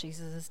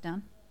Jesus has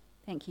done.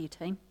 Thank you,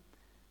 team.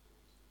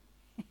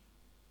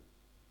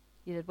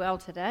 You did well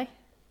today.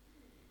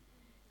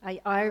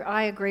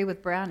 I agree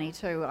with Brownie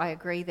too. I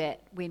agree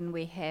that when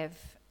we have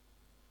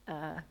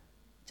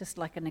just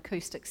like an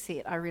acoustic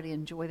set, I really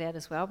enjoy that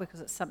as well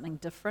because it's something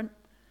different.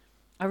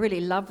 I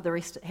really love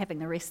having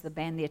the rest of the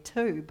band there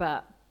too,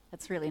 but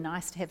it's really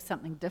nice to have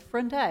something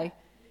different, eh?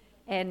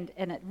 And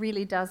it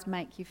really does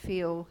make you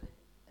feel,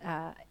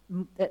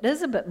 it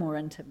is a bit more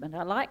intimate.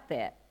 I like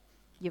that.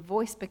 Your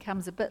voice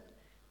becomes a bit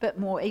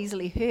more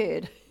easily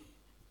heard.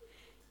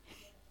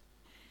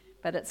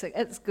 But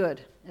it's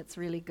good. It's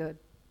really good.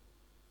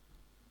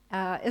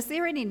 Is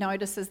there any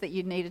notices that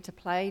you needed to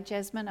play,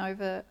 Jasmine,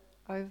 over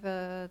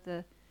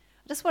the...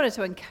 I just wanted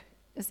to...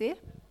 Is there?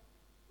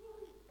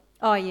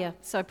 Oh, yeah.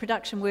 So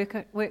production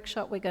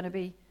workshop, we're going to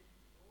be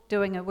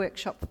doing a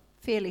workshop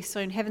fairly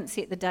soon. Haven't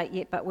set the date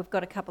yet, but we've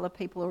got a couple of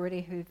people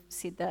already who've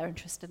said they're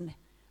interested in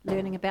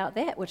learning about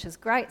that, which is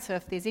great. So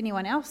if there's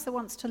anyone else that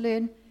wants to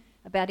learn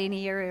about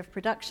any area of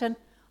production...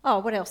 Oh,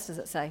 what else does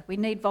it say? We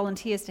need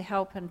volunteers to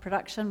help in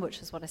production, which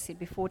is what I said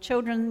before.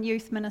 Children,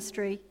 youth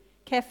ministry,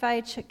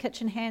 cafe,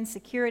 kitchen hands,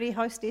 security,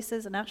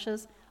 hostesses and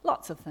ushers,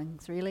 lots of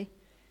things really.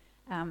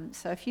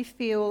 So if you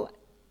feel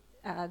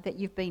that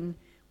you've been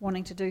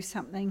wanting to do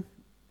something,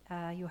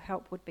 your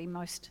help would be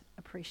most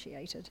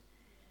appreciated.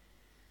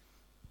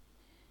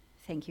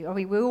 Thank you.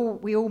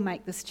 We all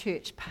make this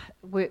church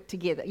work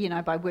together,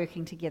 by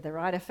working together,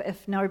 right?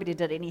 If nobody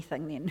did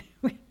anything, then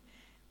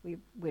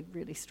we'd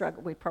really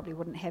struggle. We probably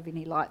wouldn't have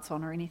any lights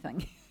on or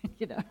anything,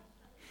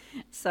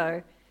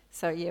 So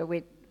yeah,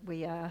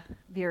 we are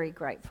very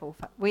grateful.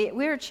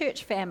 We're a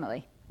church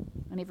family,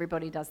 and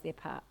everybody does their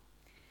part.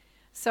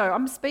 So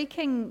I'm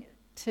speaking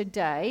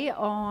today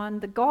on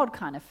the God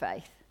kind of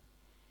faith,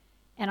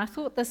 and I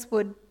thought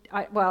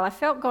I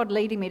felt God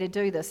leading me to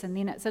do this, and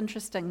then it's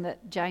interesting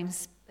that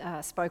James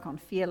spoke on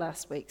fear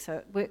last week, so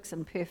it works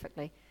in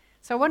perfectly.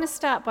 So I want to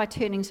start by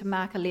turning to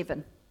Mark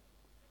 11.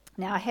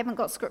 Now, I haven't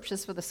got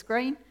scriptures for the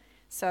screen,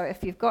 so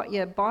if you've got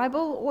your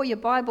Bible or your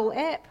Bible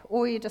app,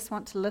 or you just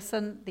want to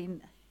listen,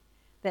 then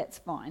that's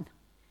fine.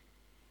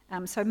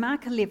 So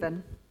Mark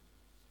 11,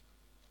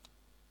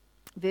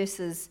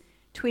 verses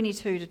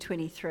 22 to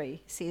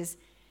 23 says,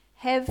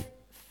 "Have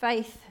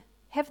faith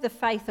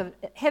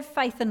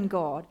in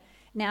God."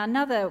 Now,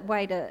 another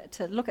way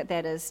to look at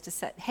that is to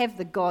say, have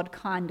the God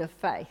kind of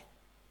faith.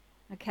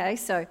 Okay,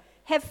 so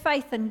have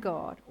faith in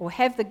God, or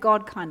have the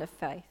God kind of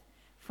faith.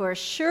 For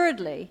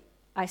assuredly,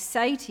 I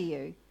say to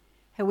you,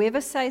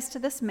 whoever says to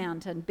this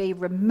mountain, be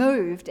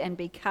removed and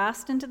be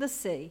cast into the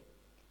sea,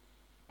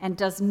 and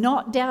does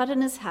not doubt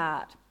in his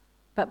heart,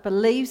 but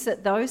believes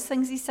that those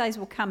things he says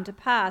will come to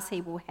pass,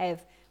 he will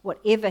have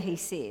whatever he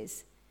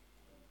says.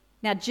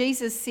 Now,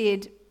 Jesus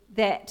said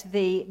that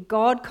the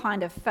God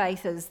kind of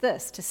faith is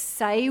this, to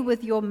say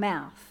with your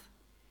mouth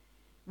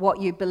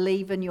what you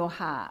believe in your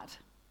heart,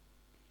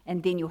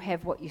 and then you'll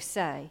have what you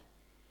say.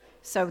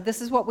 So this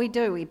is what we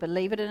do. We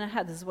believe it in our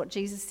heart. This is what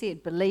Jesus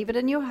said. Believe it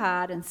in your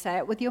heart and say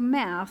it with your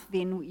mouth,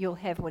 then you'll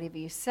have whatever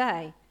you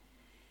say.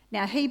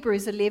 Now,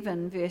 Hebrews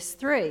 11, verse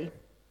 3,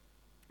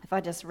 if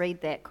I just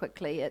read that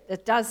quickly,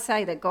 it does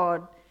say that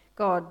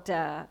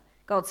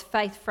God's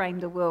faith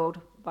framed the world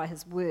by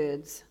his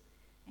words.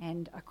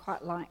 And I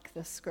quite like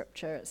this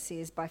scripture. It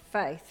says, by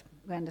faith,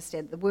 we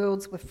understand the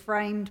worlds were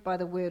framed by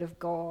the word of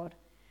God,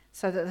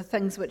 so that the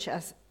things which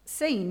are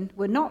seen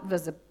were not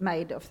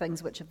made of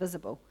things which are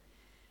visible.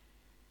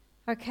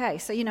 Okay,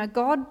 so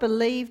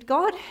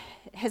God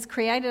has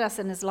created us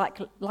in his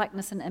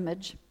likeness and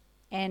image,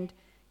 and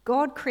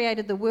God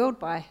created the world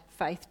by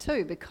faith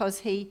too, because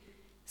he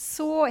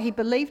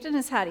believed in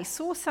his heart, he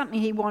saw something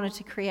he wanted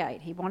to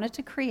create. He wanted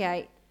to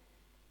create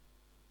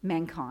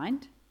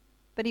mankind,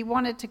 but he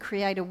wanted to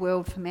create a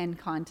world for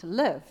mankind to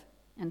live.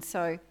 And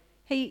so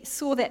he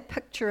saw that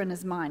picture in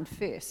his mind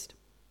first,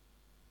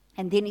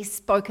 and then he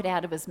spoke it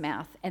out of his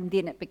mouth, and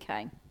then it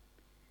became.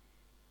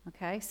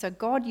 Okay, so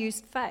God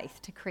used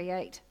faith to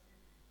create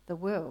the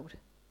world.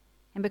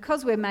 And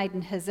because we're made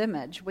in his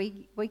image,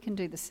 we can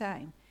do the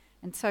same.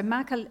 And so in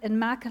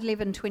Mark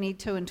 11,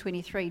 22 and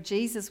 23,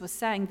 Jesus was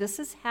saying this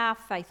is how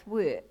faith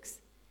works.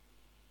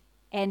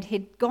 And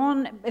he'd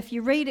gone, if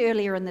you read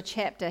earlier in the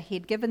chapter,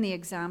 he'd given the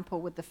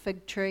example with the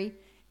fig tree,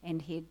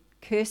 and he'd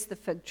cursed the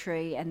fig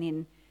tree, and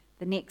then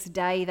the next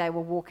day they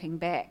were walking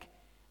back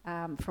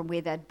from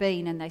where they'd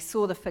been, and they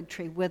saw the fig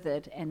tree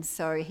withered, and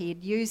so he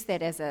had used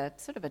that as a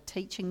sort of a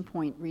teaching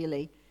point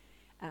really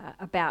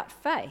about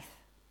faith.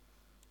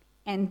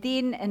 And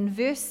then in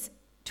verse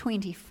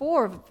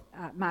 24 of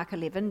Mark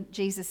 11,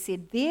 Jesus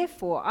said,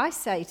 "Therefore I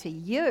say to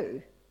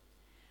you,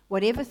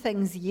 whatever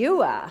things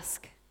you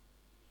ask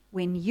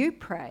when you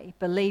pray,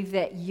 believe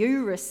that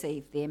you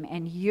receive them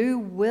and you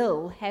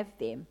will have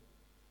them."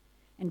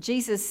 And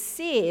Jesus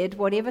said,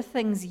 whatever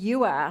things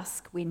you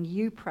ask when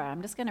you pray,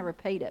 I'm just going to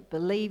repeat it,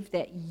 believe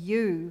that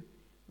you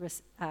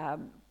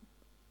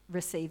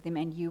receive them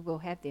and you will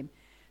have them.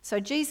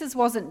 So Jesus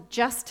wasn't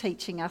just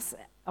teaching us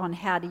on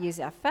how to use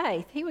our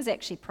faith, he was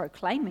actually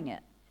proclaiming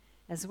it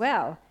as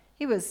well.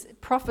 He was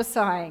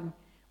prophesying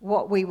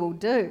what we will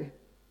do.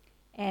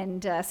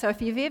 And so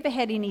if you've ever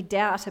had any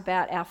doubt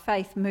about our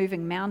faith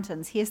moving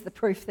mountains, here's the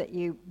proof that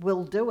you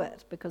will do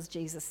it, because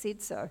Jesus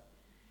said so.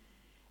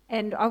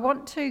 And I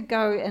want to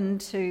go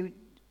into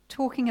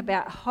talking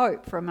about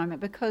hope for a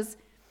moment, because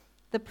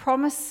the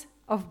promise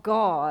of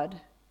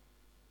God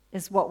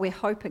is what we're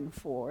hoping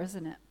for,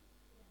 isn't it?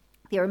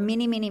 There are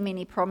many, many,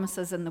 many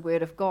promises in the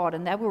Word of God,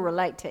 and they will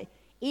relate to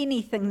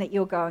anything that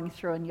you're going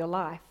through in your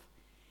life.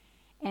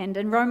 And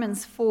in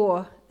Romans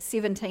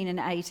 4:17 and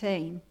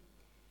 18,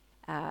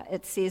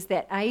 it says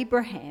that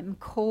Abraham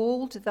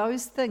called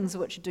those things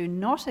which do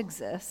not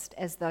exist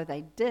as though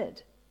they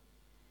did,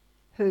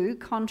 who,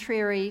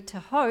 contrary to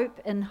hope,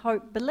 in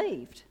hope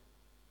believed.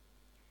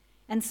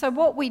 And so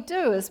what we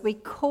do is we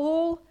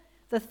call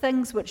the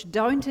things which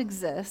don't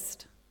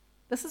exist.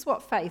 This is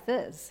what faith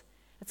is.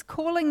 It's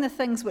calling the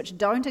things which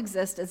don't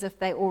exist as if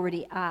they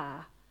already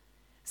are.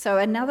 So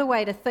another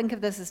way to think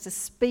of this is to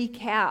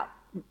speak out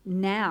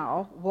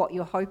now what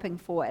you're hoping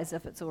for as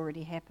if it's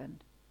already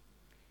happened.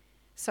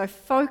 So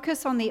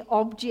focus on the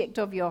object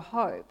of your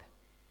hope.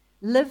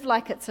 Live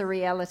like it's a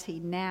reality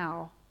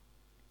now.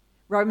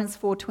 Romans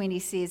 4:20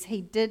 says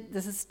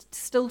this is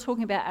still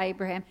talking about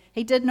Abraham,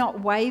 he did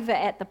not waver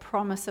at the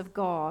promise of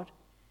God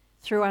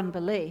through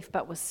unbelief,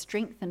 but was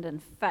strengthened in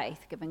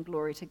faith, giving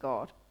glory to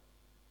God.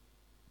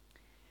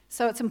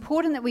 So it's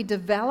important that we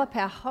develop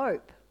our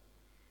hope.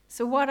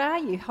 So what are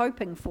you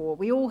hoping for?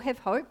 We all have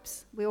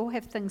hopes. We all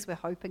have things we're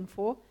hoping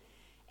for.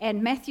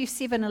 And Matthew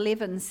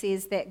 7:11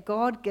 says that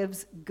God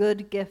gives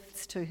good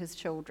gifts to his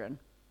children.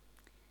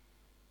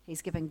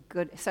 He's giving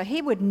good. So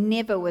he would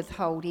never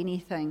withhold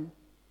anything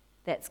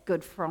that's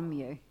good from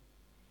you.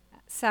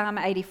 Psalm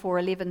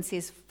 84:11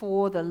 says,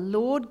 "For the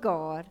Lord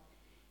God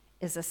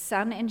is a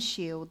sun and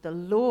shield. The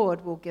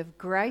Lord will give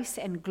grace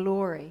and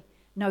glory.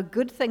 No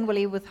good thing will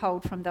he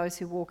withhold from those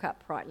who walk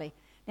uprightly."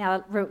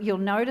 Now, you'll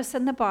notice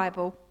in the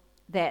Bible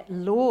that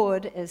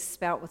Lord is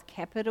spelt with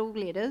capital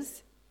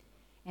letters.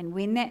 And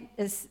when that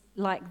is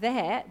like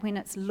that, when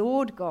it's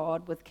Lord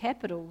God with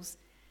capitals,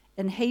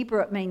 in Hebrew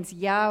it means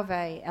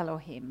Yahweh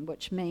Elohim,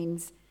 which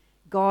means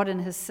God in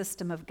his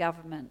system of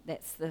government.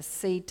 That's the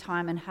seed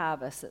time and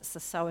harvest. It's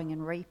the sowing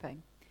and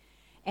reaping.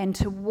 And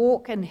to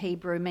walk in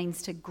Hebrew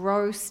means to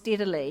grow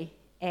steadily,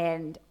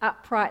 and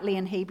uprightly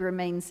in Hebrew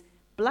means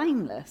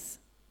blameless,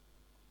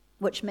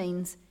 which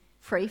means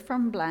free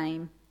from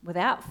blame,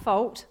 without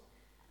fault,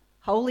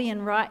 holy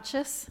and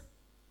righteous,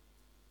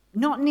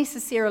 not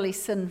necessarily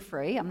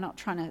sin-free. I'm not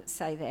trying to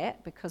say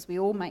that, because we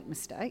all make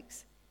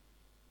mistakes,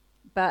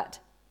 but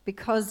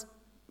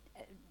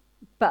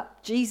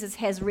Jesus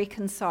has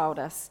reconciled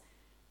us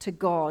to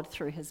God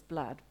through his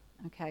blood.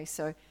 Okay,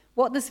 so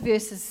what this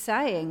verse is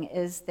saying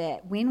is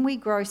that when we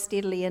grow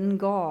steadily in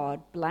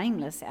God,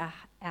 blameless, our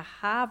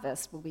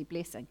harvest will be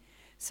blessing.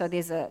 So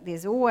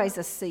there's always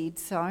a seed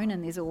sown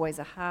and there's always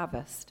a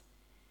harvest.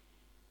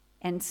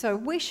 And so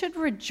we should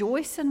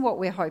rejoice in what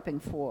we're hoping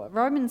for.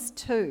 Romans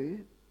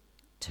 5,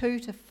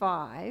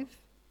 2-5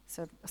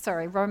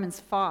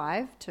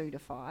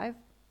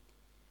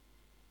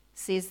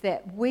 says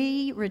that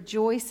we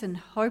rejoice in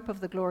hope of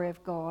the glory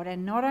of God,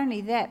 and not only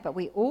that, but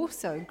we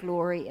also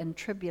glory in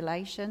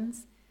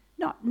tribulations,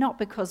 not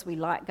because we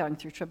like going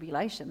through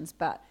tribulations,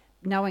 but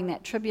knowing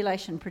that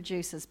tribulation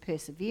produces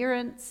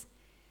perseverance,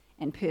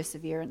 and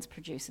perseverance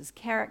produces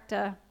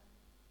character,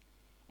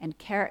 and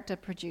character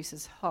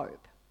produces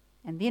hope.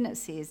 And then it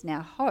says,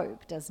 now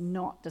hope does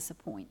not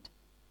disappoint.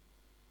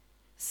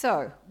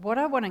 So what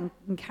I want to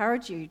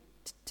encourage you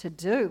to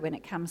do when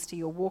it comes to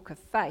your walk of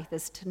faith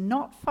is to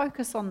not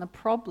focus on the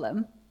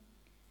problem,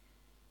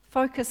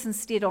 focus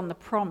instead on the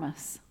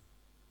promise.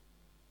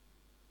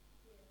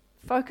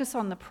 Focus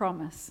on the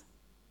promise.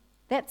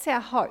 That's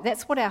our hope.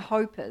 That's what our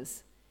hope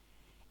is.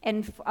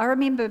 And I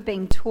remember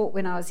being taught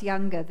when I was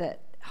younger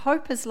that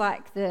hope is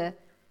like the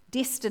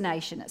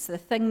destination. It's the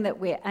thing that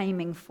we're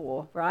aiming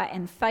for, right?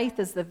 And faith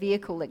is the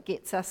vehicle that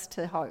gets us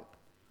to hope.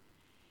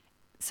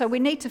 So we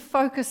need to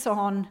focus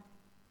on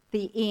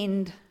the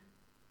end,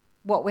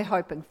 what we're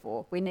hoping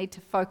for. We need to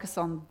focus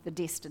on the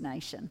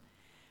destination.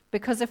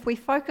 Because if we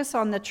focus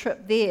on the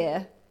trip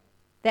there,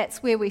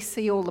 that's where we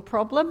see all the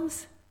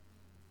problems.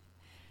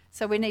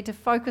 So we need to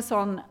focus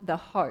on the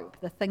hope,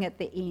 the thing at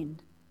the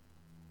end.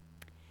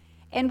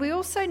 And we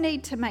also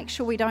need to make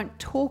sure we don't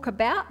talk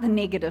about the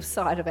negative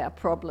side of our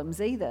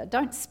problems either.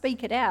 Don't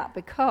speak it out,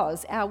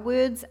 because our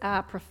words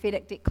are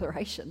prophetic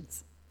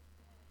declarations.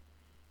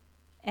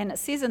 And it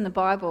says in the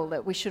Bible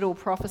that we should all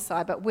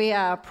prophesy, but we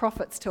are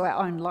prophets to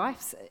our own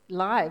lives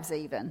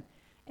even.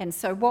 And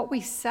so what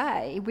we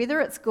say,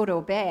 whether it's good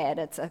or bad,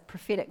 it's a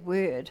prophetic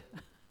word.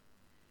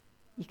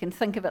 You can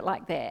think of it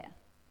like that.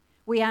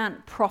 We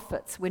aren't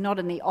prophets. We're not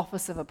in the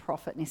office of a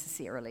prophet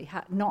necessarily.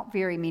 Not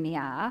very many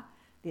are.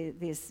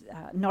 There's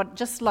not,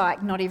 just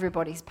like not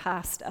everybody's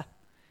pastor,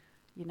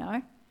 you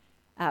know.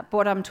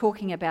 What I'm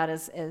talking about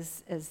is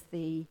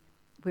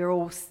we're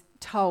all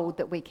told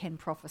that we can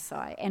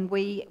prophesy, and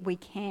we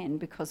can,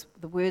 because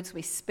the words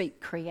we speak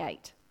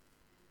create.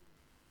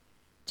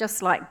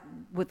 Just like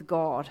with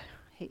God,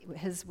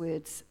 his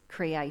words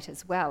create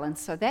as well. And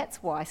so that's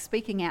why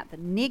speaking out the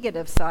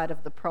negative side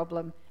of the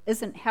problem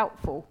isn't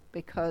helpful,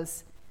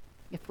 because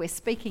if we're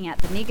speaking out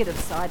the negative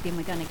side, then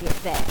we're going to get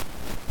that,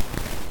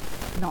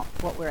 not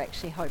what we're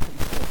actually hoping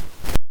for.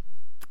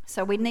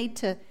 So we need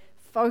to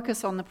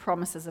focus on the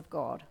promises of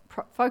God,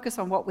 focus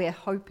on what we're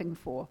hoping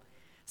for.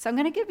 So I'm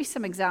going to give you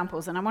some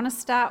examples, and I want to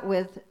start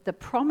with the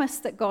promise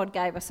that God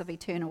gave us of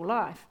eternal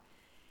life.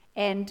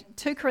 And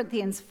 2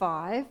 Corinthians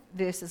 5,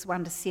 verses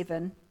 1 to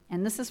 7,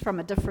 and this is from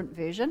a different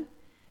version.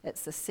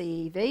 It's the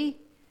CEV.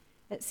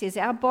 It says,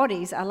 our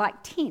bodies are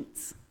like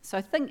tents.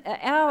 So think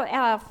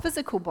our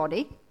physical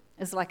body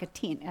is like a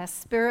tent. Our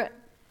spirit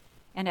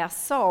and our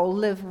soul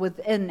live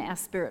within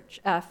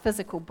our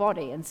physical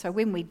body. And so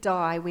when we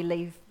die, we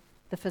leave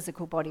the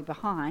physical body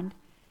behind,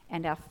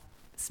 and our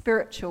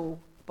spiritual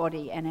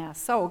body and our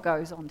soul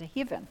goes on to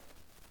heaven,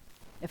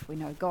 if we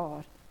know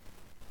God.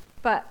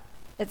 But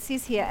it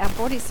says here, our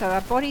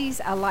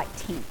bodies are like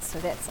tents. So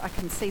I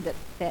can see that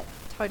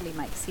totally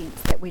makes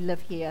sense, that we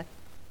live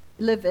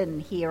in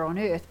here on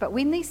earth. But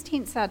when these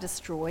tents are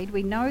destroyed,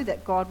 we know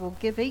that God will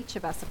give each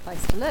of us a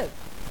place to live.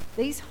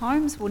 These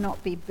homes will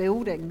not be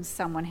buildings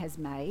someone has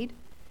made,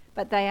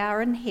 but they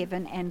are in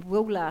heaven and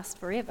will last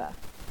forever.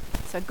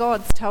 So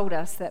God's told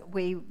us that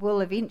we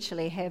will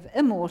eventually have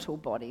immortal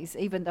bodies,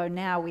 even though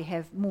now we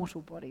have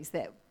mortal bodies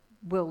that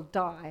will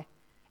die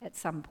at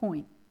some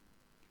point.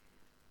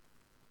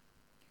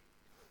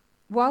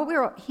 While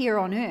we're here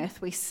on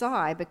earth, we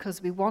sigh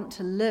because we want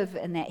to live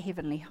in that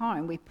heavenly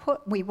home.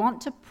 We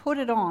want to put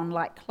it on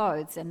like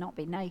clothes and not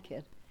be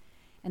naked.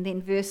 And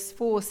then verse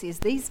 4 says,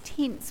 these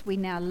tents we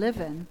now live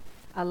in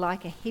are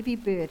like a heavy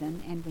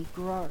burden, and we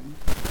groan.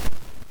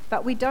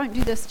 But we don't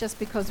do this just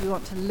because we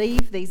want to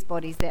leave these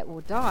bodies that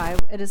will die.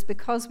 It is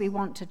because we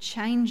want to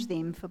change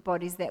them for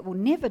bodies that will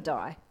never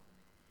die.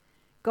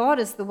 God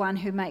is the one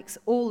who makes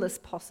all this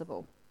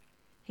possible.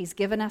 He's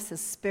given us his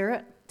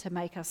Spirit to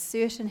make us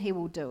certain he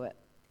will do it.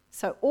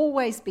 So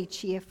always be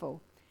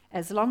cheerful.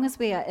 As long as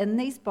we are in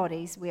these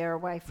bodies, we are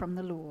away from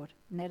the Lord.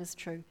 And that is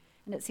true.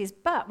 And it says,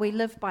 but we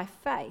live by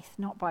faith,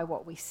 not by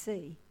what we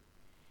see.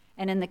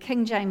 And in the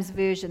King James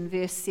Version,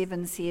 verse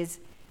 7 says,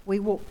 we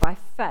walk by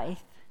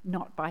faith,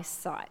 not by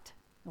sight.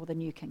 Or the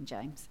New King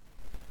James.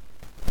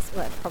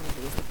 Well, it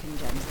probably is the King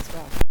James as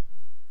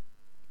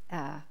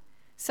well.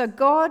 So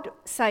God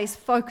says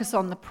focus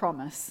on the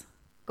promise.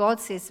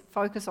 God says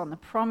focus on the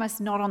promise,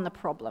 not on the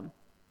problem.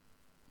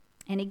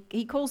 And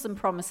he calls them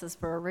promises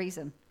for a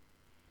reason.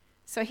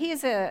 So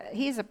here's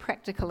a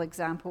practical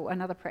example,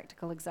 another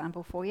practical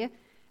example for you.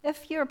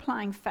 If you're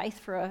applying faith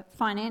for a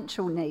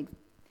financial need,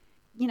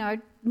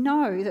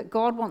 know that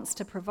God wants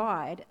to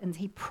provide, and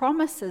he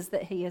promises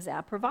that he is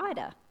our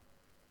provider.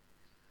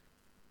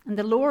 And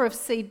the law of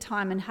seed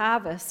time and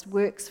harvest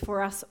works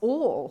for us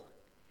all.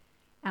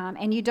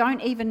 And you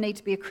don't even need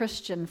to be a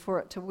Christian for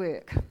it to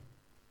work,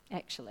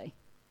 actually.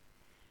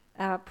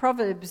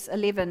 Proverbs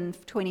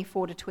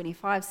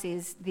 11:24-25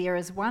 says, there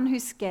is one who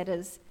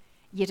scatters,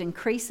 yet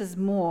increases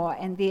more,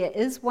 and there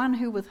is one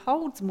who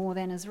withholds more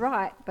than is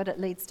right, but it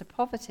leads to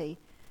poverty.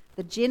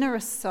 The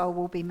generous soul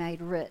will be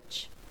made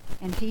rich,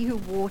 and he who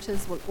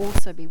waters will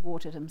also be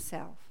watered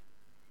himself.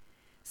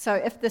 So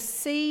if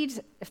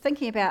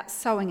thinking about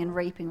sowing and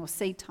reaping, or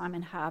seed time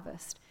and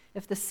harvest,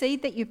 if the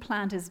seed that you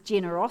plant is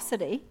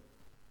generosity,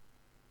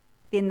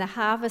 then the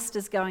harvest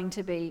is going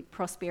to be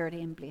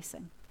prosperity and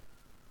blessing.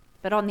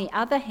 But on the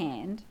other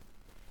hand,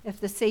 if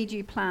the seed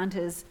you plant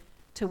is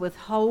to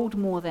withhold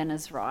more than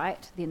is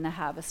right, then the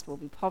harvest will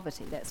be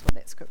poverty. That's what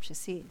that scripture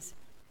says.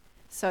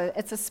 So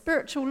it's a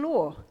spiritual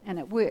law, and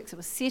it works. It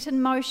was set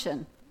in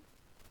motion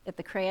at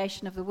the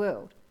creation of the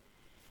world.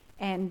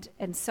 And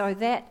so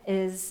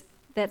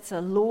that's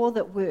a law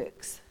that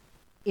works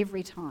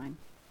every time.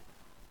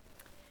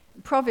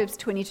 Proverbs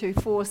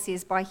 22:4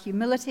 says, by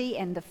humility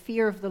and the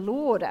fear of the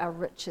Lord are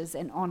riches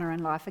and honour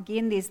and life.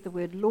 Again, there's the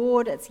word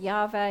Lord, it's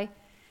Yahweh,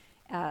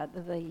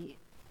 the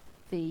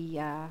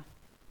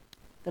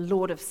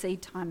Lord of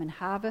seed time and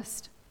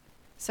harvest.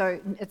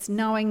 So it's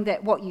knowing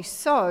that what you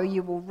sow,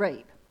 you will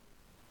reap.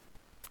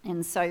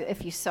 And so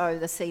if you sow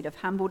the seed of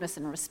humbleness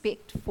and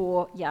respect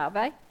for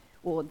Yahweh,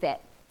 or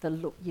that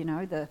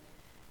the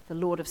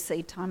Lord of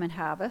seed time and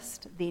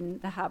harvest, then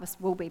the harvest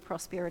will be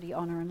prosperity,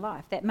 honour and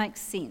life. That makes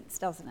sense,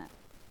 doesn't it?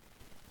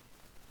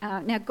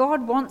 Now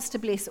God wants to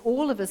bless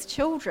all of his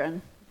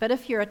children, but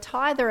if you're a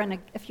tither and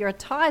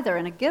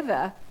a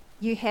giver,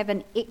 you have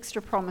an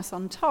extra promise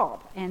on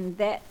top, and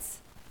that's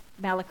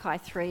Malachi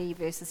 3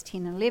 verses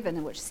 10 and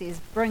 11, which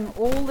says, bring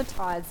all the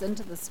tithes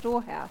into the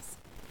storehouse,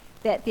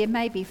 that there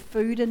may be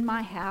food in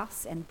my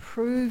house, and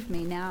prove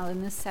me now,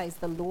 and this says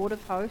the Lord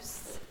of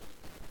hosts,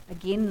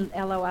 again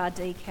Lord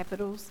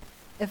capitals,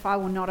 if I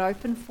will not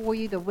open for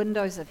you the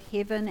windows of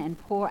heaven and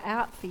pour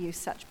out for you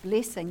such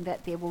blessing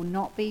that there will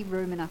not be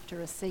room enough to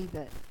receive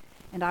it.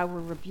 And I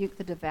will rebuke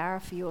the devourer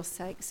for your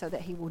sake, so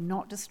that he will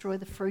not destroy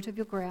the fruit of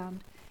your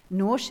ground,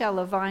 nor shall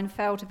a vine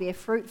fail to bear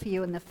fruit for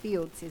you in the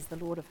field, says the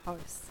Lord of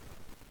hosts.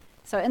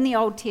 So in the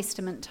Old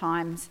Testament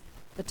times,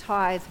 the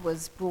tithe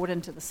was brought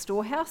into the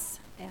storehouse,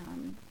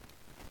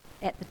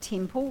 at the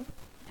temple,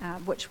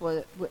 which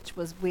was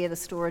where the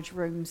storage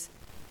rooms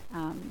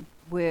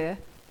were,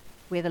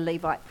 where the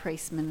Levite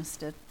priests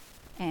ministered.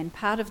 And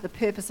part of the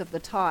purpose of the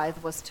tithe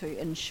was to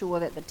ensure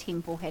that the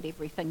temple had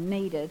everything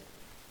needed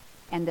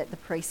and that the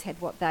priests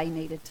had what they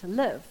needed to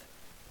live,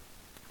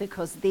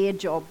 because their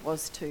job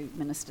was to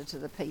minister to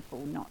the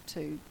people, not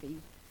to be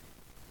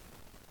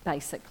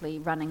basically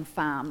running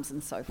farms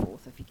and so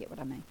forth, if you get what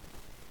I mean.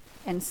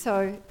 And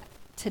so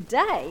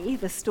today,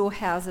 the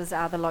storehouses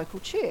are the local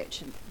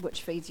church,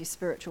 which feeds you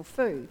spiritual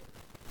food.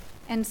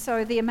 And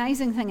so the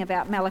amazing thing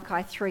about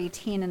Malachi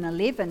 3:10 and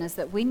 11 is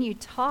that when you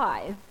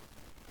tithe,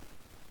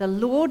 the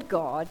Lord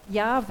God,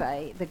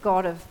 Yahweh, the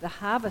God of the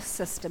harvest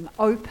system,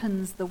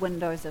 opens the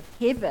windows of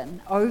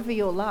heaven over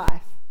your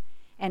life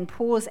and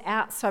pours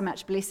out so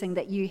much blessing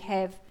that you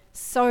have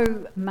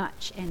so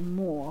much and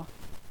more,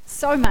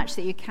 so much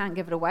that you can't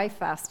give it away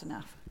fast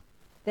enough.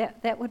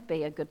 That would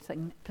be a good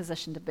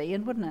position to be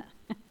in, wouldn't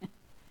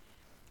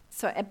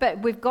it? But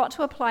we've got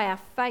to apply our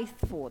faith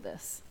for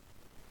this.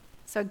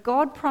 So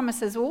God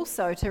promises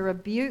also to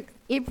rebuke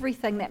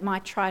everything that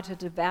might try to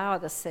devour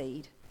the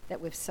seed that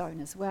we've sown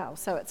as well.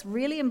 So it's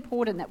really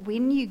important that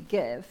when you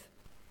give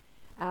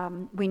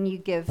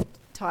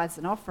tithes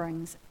and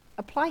offerings,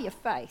 apply your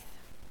faith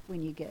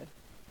when you give,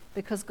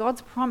 because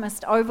God's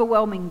promised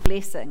overwhelming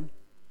blessing.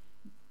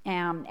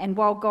 And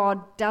while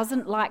God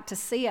doesn't like to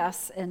see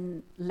us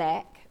in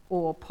lack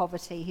or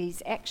poverty,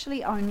 he's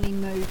actually only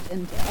moved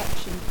into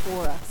action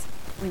for us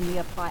when we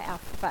apply our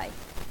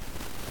faith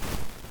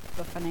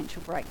for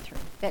financial breakthrough.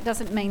 That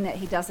doesn't mean that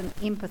he doesn't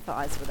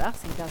empathise with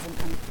us.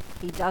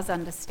 He does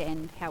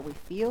understand how we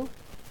feel.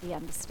 He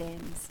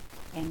understands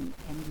and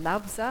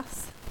loves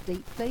us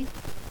deeply,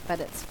 but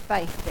it's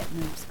faith that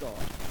moves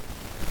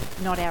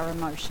God, not our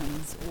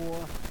emotions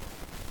or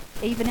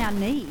even our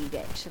need,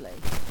 actually.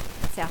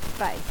 It's our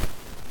faith.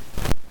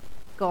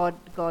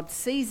 God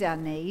sees our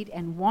need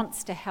and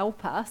wants to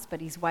help us,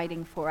 but he's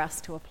waiting for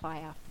us to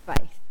apply our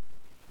faith,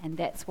 and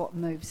that's what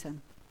moves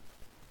him.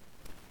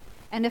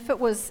 And if it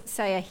was,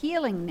 say, a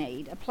healing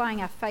need,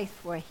 applying our faith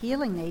for a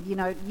healing need,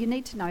 you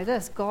need to know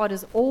this: God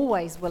is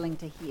always willing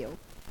to heal,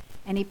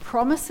 and he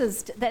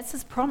promises, that's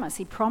his promise,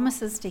 he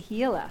promises to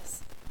heal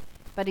us,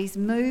 but he's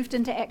moved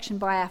into action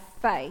by our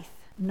faith,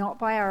 not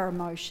by our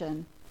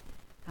emotion,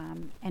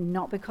 and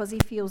not because he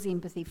feels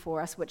empathy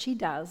for us, which he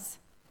does,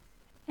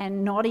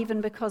 and not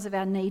even because of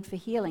our need for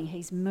healing.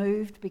 He's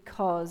moved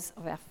because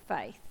of our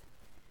faith,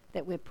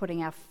 that we're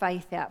putting our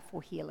faith out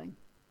for healing.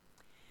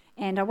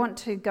 And I want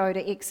to go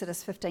to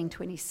Exodus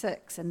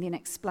 15:26 and then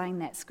explain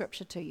that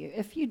scripture to you.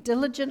 It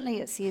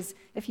says,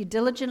 if you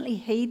diligently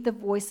heed the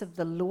voice of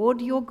the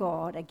Lord your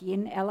God,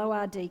 again,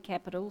 L-O-R-D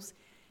capitals,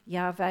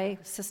 Yahweh,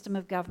 system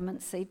of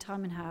government, seed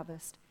time and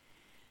harvest,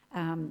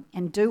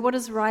 and do what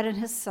is right in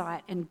his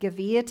sight and give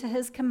ear to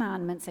his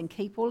commandments and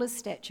keep all his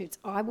statutes,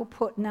 I will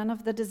put none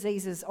of the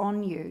diseases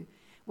on you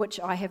which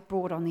I have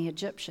brought on the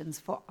Egyptians,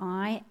 for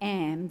I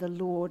am the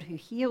Lord who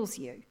heals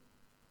you.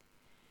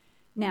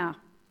 Now,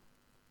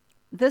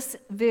 this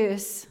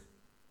verse,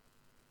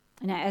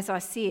 as I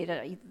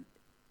said,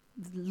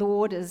 the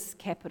Lord is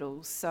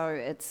capitals, so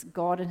it's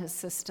God and his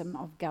system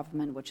of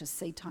government, which is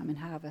seed time and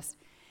harvest.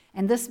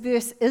 And this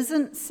verse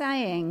isn't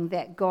saying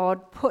that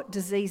God put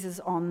diseases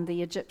on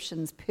the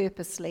Egyptians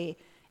purposely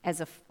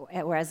as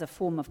a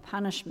form of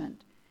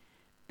punishment,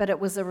 but it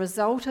was a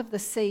result of the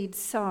seed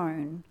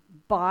sown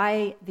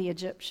by the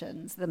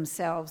Egyptians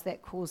themselves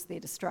that caused their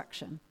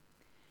destruction.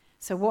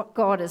 So what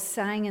God is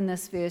saying in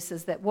this verse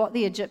is that what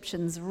the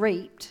Egyptians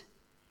reaped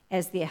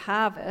as their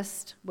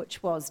harvest,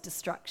 which was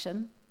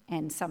destruction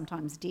and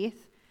sometimes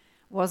death,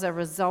 was a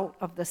result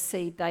of the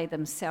seed they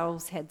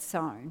themselves had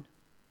sown.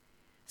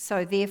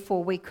 So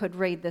therefore we could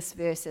read this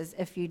verse as,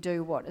 if you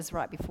do what is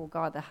right before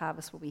God, the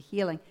harvest will be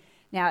healing.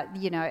 Now,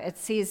 it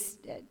says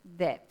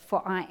that,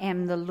 for I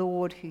am the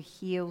Lord who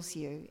heals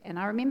you. And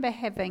I remember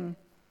having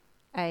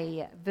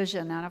a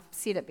vision, and I've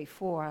said it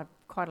before,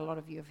 quite a lot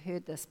of you have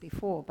heard this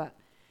before, but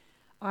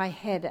I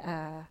had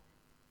a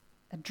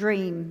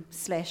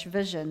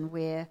dream/vision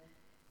where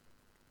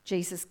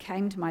Jesus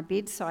came to my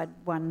bedside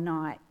one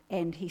night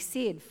and he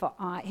said,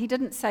 he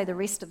didn't say the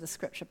rest of the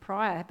scripture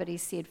prior, but he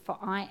said, for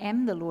I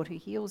am the Lord who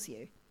heals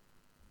you.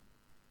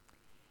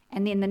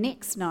 And then the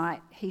next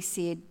night he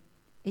said,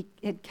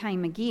 it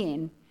came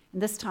again,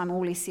 and this time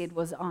all he said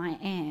was, I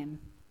am.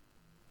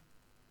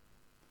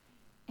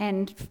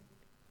 And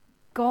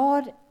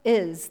God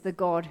is the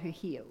God who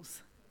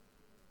heals.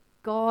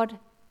 God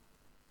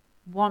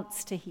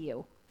wants to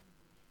heal.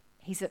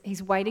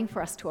 He's waiting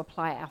for us to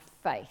apply our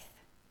faith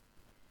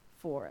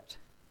for it.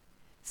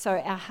 So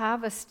our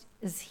harvest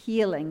is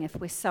healing if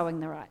we're sowing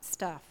the right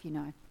stuff,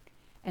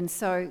 And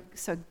so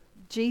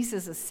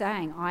Jesus is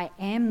saying, I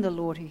am the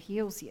Lord who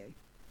heals you.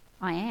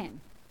 I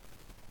am.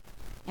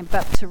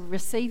 But to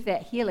receive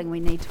that healing, we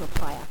need to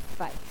apply our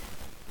faith.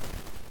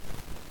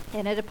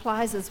 And it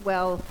applies as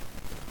well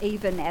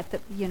even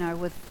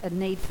with a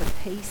need for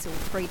peace or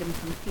freedom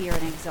from fear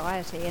and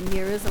anxiety. And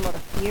there is a lot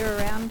of fear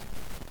around.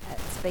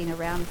 It's been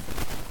around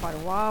for quite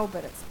a while,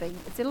 but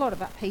it's a lot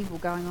of upheaval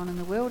going on in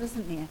the world,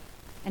 isn't there?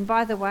 And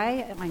by the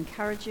way, I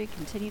encourage you,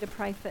 continue to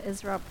pray for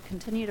Israel,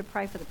 continue to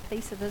pray for the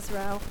peace of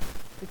Israel,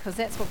 because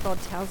that's what God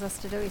tells us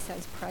to do. He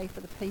says, pray for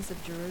the peace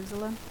of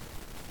Jerusalem.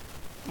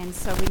 And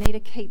so we need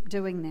to keep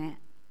doing that,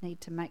 need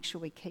to make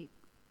sure we keep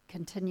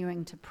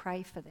continuing to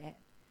pray for that.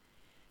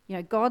 You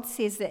know, God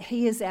says that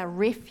he is our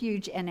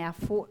refuge and our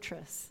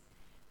fortress,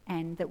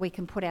 and that we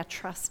can put our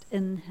trust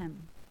in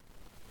him.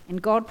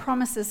 And God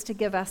promises to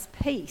give us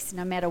peace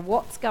no matter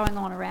what's going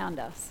on around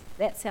us.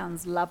 That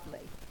sounds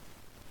lovely.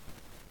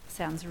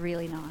 Sounds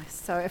really nice.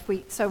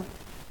 So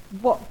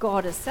what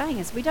God is saying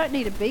is we don't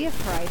need to be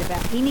afraid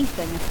about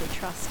anything if we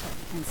trust him.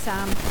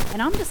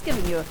 And I'm just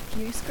giving you a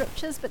few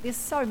scriptures, but there's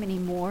so many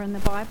more in the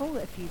Bible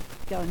if you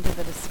go and give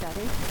it a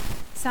study.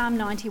 Psalm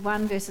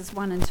 91 verses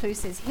 1 and 2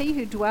 says, "He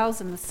who dwells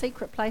in the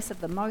secret place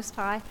of the Most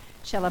High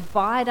shall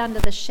abide under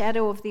the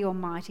shadow of the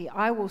Almighty.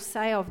 I will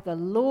say of the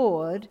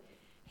Lord,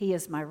 he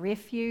is my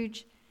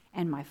refuge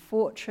and my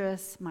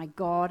fortress, my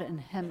God, in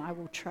him I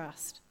will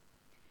trust."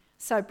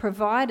 So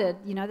provided,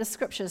 you know, the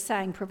scripture is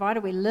saying,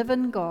 provided we live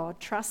in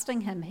God,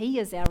 trusting him, he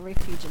is our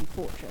refuge and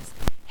fortress.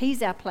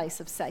 He's our place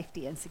of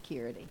safety and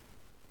security.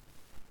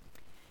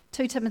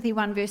 2 Timothy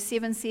 1 verse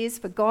 7 says,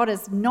 "For God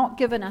has not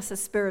given us a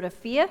spirit of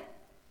fear,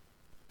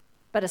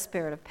 but a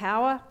spirit of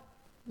power,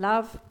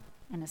 love,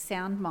 and a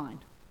sound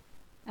mind."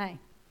 Hey.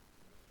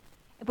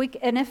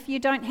 And if you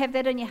don't have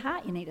that in your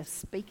heart, you need to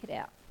speak it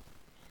out.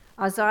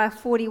 Isaiah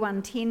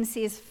 41:10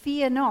 says,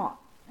 "Fear not."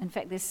 In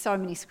fact, there's so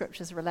many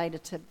scriptures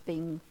related to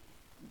being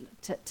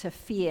to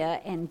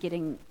fear and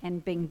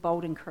being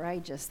bold and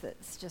courageous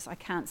that's just, I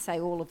can't say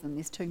all of them.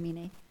 There's too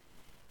many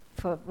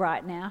for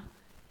right now.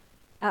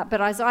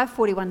 But Isaiah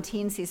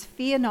 41:10 says,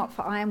 "Fear not,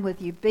 for I am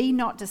with you. Be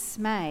not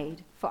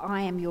dismayed, for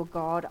I am your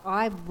God.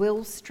 I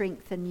will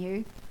strengthen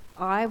you.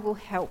 I will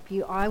help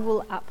you. I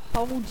will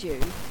uphold you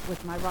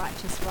with my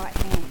righteous right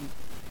hand."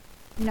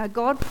 You know,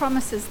 God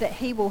promises that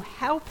he will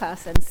help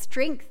us and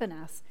strengthen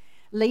us,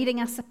 leading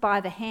us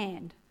by the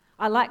hand.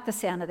 I like the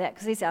sound of that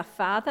because he's our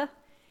Father,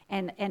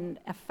 and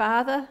a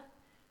father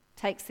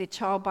takes their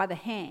child by the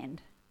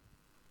hand.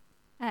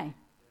 Hey?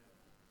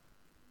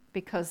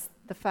 Because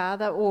the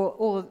father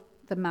or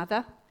the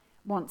mother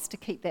wants to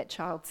keep that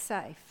child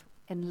safe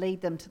and lead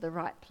them to the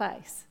right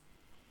place.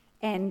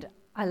 And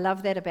I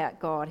love that about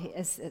God.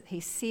 He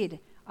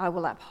said, "I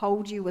will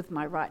uphold you with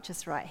my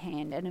righteous right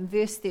hand." And in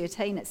verse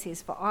 13 it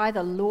says, "For I,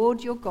 the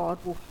Lord your God,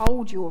 will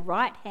hold your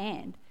right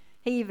hand."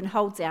 He even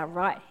holds our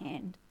right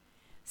hand,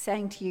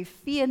 saying to you,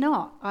 "Fear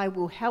not, I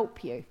will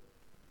help you."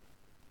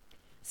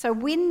 So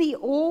when the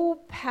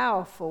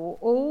all-powerful,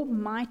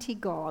 almighty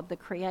God, the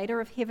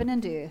creator of heaven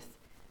and earth,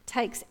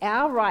 takes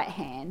our right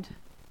hand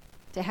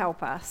to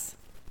help us,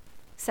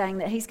 saying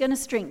that he's going to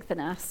strengthen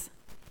us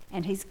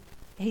and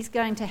he's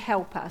going to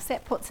help us,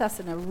 that puts us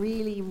in a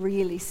really,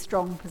 really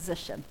strong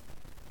position.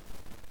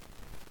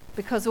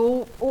 Because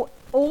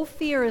all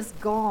fear is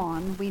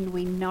gone when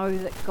we know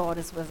that God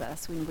is with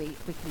us, when we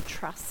can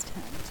trust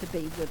him to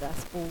be with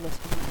us all the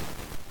time.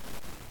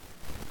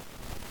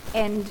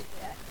 And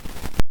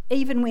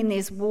even when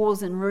there's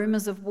wars and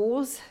rumours of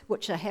wars,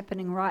 which are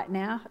happening right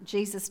now,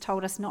 Jesus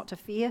told us not to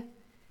fear.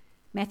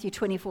 Matthew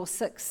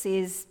 24:6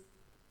 says,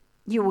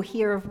 "You will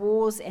hear of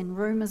wars and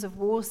rumours of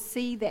wars.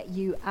 See that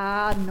you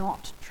are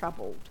not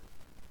troubled."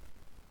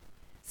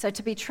 So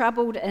to be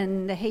troubled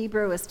in the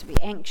Hebrew is to be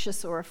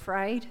anxious or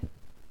afraid.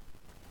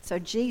 So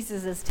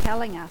Jesus is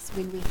telling us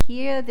when we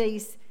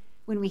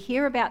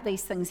hear about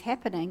these things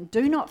happening,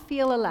 do not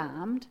feel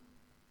alarmed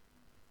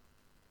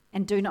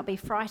and do not be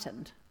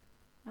frightened.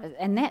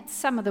 And that's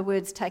some of the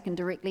words taken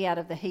directly out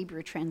of the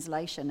Hebrew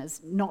translation,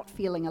 is not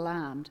feeling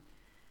alarmed.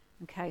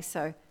 Okay,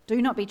 so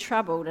do not be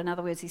troubled. In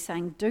other words, he's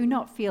saying do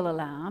not feel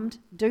alarmed,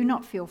 do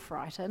not feel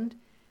frightened.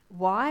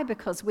 Why?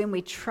 Because when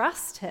we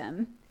trust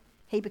him,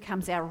 he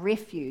becomes our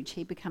refuge,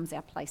 he becomes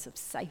our place of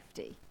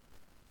safety.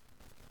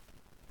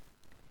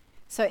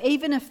 So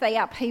even if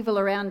the upheaval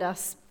around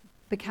us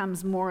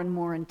becomes more and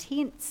more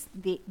intense,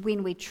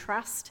 when we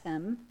trust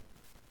him,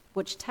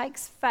 which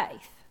takes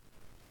faith,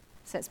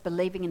 so it's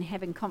believing and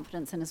having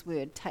confidence in his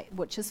word,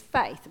 which is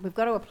faith. We've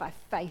got to apply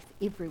faith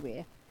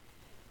everywhere.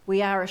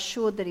 We are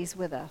assured that he's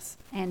with us.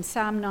 And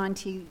Psalm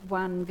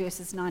 91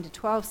 verses 9 to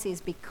 12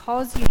 says,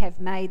 "Because you have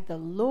made the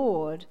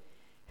Lord,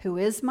 who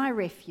is my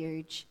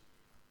refuge,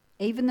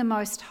 even the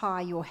Most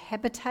High, your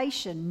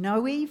habitation,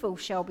 no evil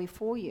shall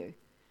befall you,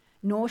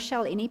 nor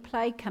shall any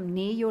plague come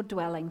near your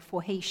dwelling,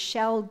 for he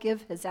shall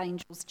give his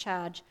angels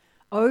charge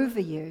over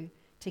you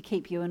to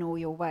keep you in all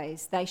your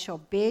ways. They shall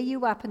bear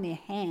you up in their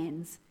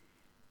hands."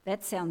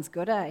 That sounds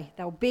good, eh?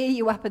 They'll bear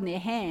you up in their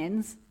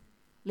hands,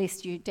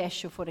 lest you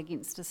dash your foot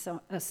against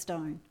a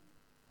stone.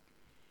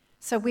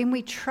 So when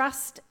we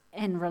trust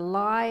and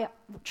rely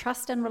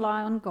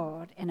on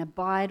God and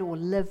abide or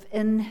live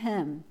in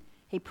him,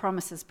 he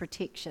promises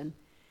protection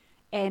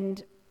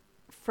and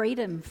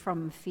freedom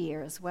from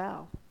fear as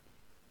well.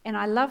 And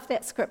I love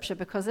that scripture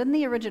because in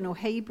the original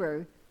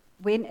Hebrew,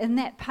 when in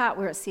that part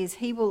where it says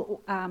he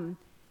will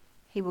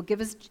He will give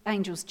his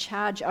angels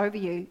charge over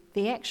you.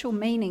 The actual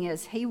meaning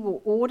is he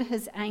will order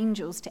his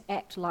angels to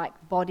act like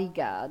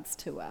bodyguards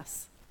to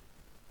us.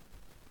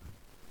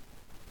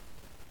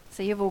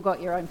 So you've all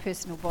got your own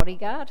personal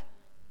bodyguard.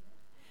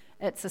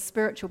 It's a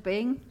spiritual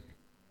being.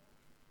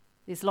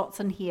 There's lots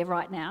in here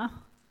right now.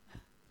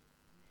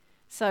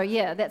 So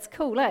yeah, that's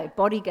cool, eh?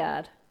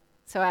 Bodyguard.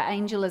 So our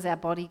angel is our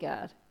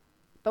bodyguard.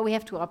 But we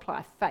have to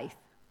apply faith.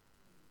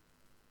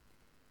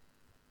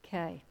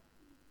 Okay.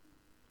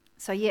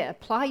 So yeah,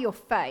 apply your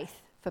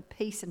faith for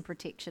peace and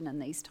protection in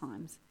these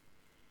times.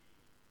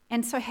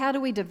 And so how do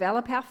we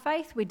develop our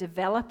faith? We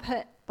develop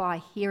it by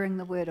hearing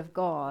the word of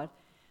God.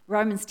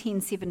 Romans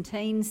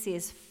 10:17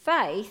 says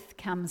faith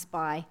comes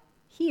by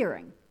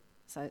hearing.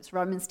 So it's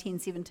Romans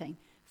 10:17.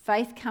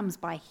 Faith comes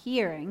by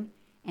hearing,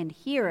 and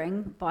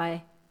hearing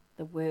by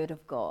the word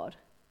of God.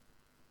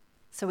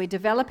 So we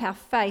develop our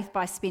faith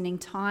by spending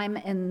time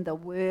in the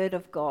word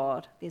of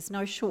God. There's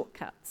no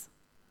shortcuts.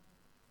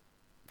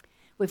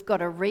 We've got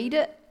to read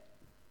it.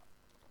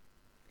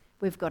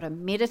 We've got to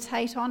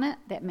meditate on it.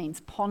 That means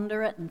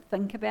ponder it and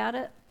think about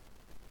it.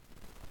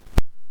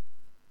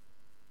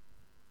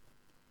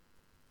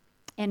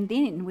 And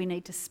then we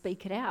need to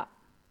speak it out.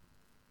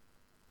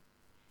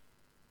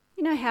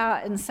 You know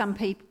how in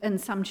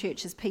some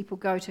churches people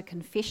go to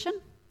confession,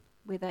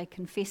 where they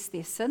confess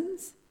their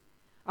sins?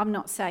 I'm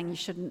not saying you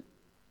shouldn't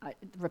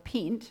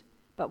repent,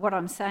 but what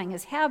I'm saying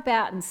is, how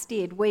about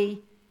instead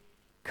we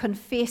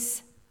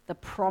confess the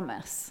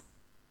promise?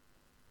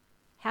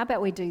 How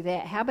about we do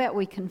that? How about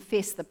we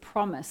confess the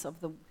promise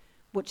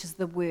which is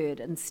the word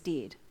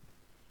instead?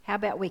 How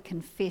about we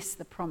confess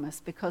the promise?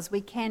 Because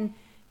we can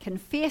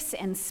confess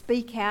and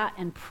speak out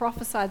and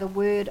prophesy the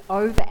word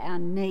over our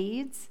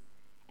needs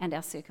and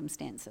our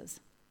circumstances.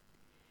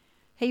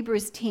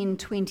 Hebrews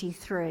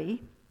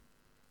 10:23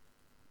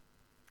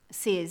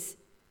 says,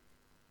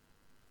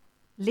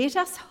 "Let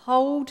us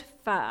hold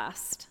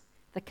fast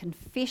the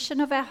confession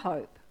of our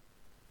hope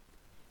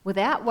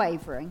without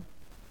wavering,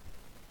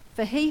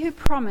 for he who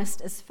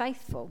promised is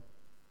faithful."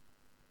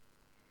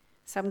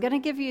 So I'm going to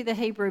give you the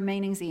Hebrew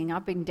meanings again.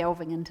 I've been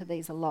delving into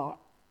these a lot.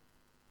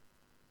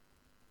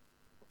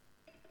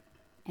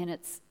 And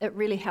it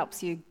really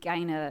helps you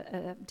gain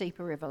a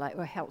deeper revelation,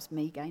 or helps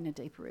me gain a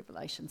deeper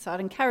revelation. So I'd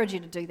encourage you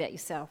to do that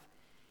yourself.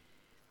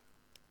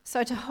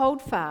 So to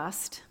hold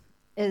fast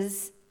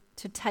is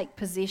to take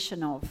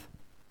possession of.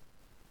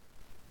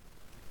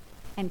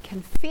 And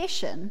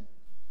confession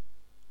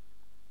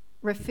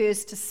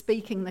refers to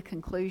speaking the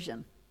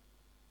conclusion.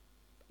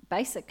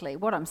 Basically,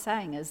 what I'm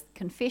saying is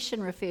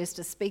confession refers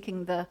to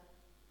speaking the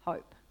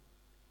hope.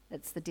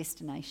 It's the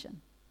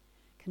destination.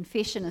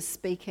 Confession is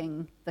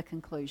speaking the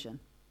conclusion.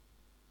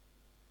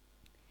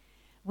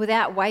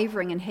 Without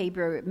wavering in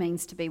Hebrew, it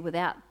means to be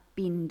without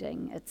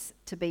bending. It's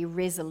to be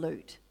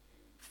resolute.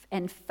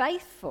 And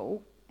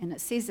faithful, and it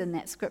says in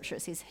that scripture,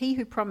 it says, he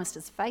who promised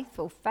is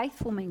faithful.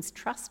 Faithful means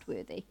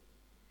trustworthy.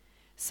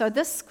 So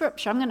this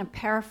scripture, I'm going to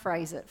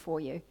paraphrase it for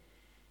you.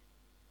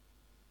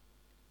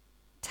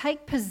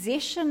 Take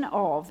possession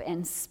of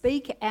and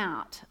speak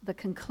out the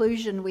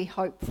conclusion we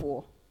hope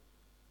for,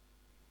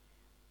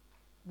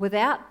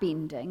 without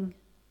bending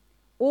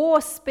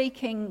or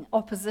speaking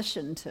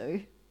opposition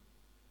to,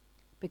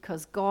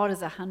 because God is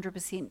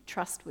 100%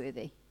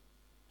 trustworthy.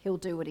 He'll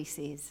do what he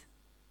says.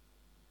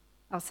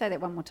 I'll say that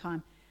one more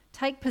time.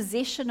 Take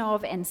possession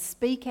of and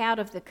speak out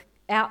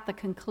the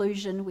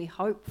conclusion we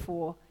hope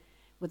for,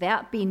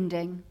 without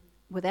bending,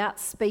 without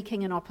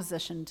speaking in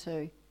opposition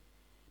to,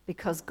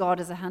 because God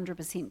is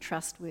 100%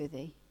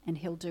 trustworthy and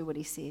he'll do what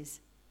he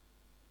says.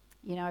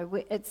 You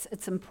know,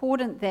 it's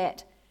important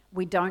that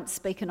we don't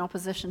speak in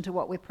opposition to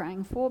what we're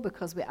praying for,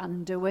 because we're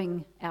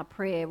undoing our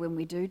prayer when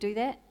we do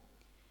that.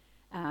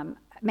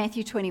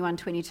 Matthew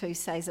 21:22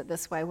 says it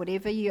this way: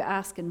 whatever you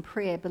ask in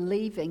prayer,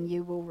 believing,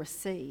 you will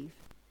receive.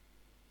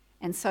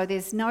 And so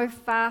there's no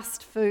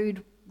fast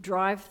food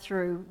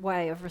drive-through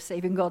way of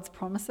receiving God's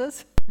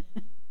promises.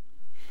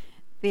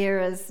 There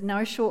is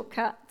no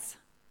shortcuts.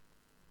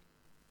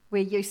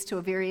 We're used to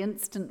a very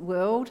instant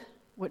world,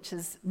 which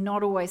is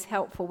not always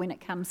helpful when it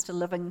comes to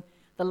living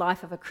the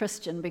life of a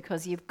Christian,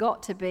 because you've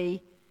got to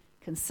be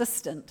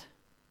consistent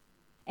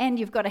and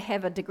you've got to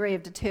have a degree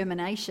of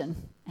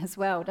determination as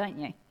well, don't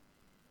you?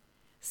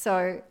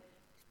 So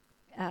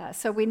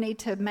we need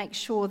to make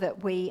sure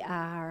that we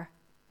are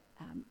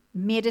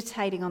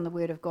meditating on the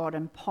Word of God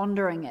and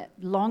pondering it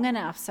long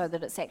enough so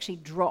that it's actually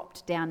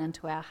dropped down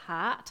into our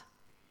heart.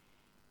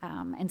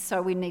 And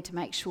so we need to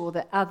make sure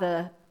that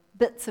other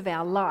bits of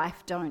our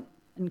life don't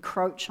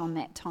encroach on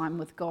that time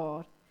with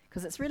God,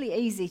 because it's really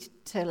easy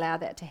to allow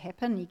that to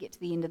happen. You get to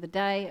the end of the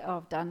day,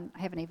 I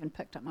haven't even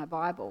picked up my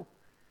Bible,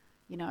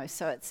 you know.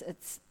 So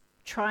it's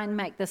try and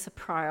make this a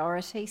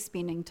priority,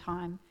 spending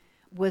time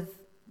with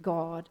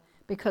God,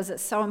 because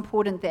it's so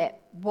important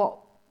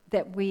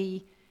that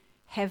we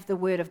have the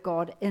Word of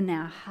God in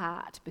our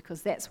heart,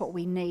 because that's what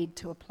we need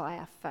to apply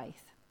our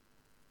faith.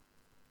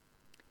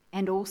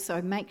 And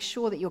also make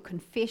sure that your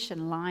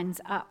confession lines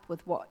up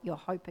with what you're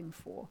hoping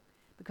for,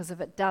 because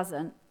if it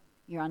doesn't,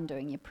 you're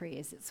undoing your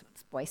prayers. It's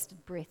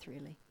wasted breath,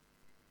 really.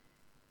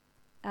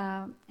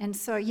 And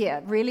so,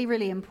 really,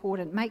 really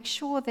important. Make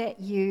sure that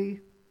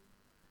you,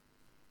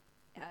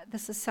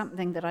 this is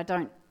something that I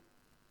don't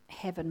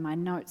have in my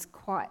notes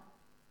quite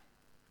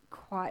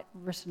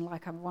written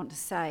like I want to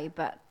say,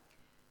 but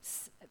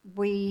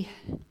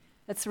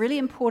it's really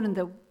important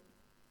that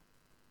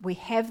we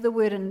have the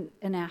word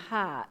in our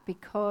heart,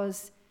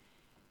 because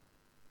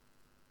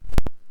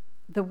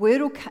the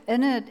word will,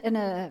 in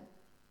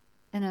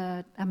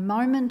a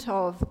moment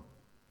of,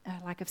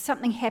 like if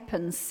something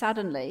happens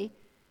suddenly,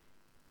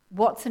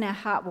 what's in our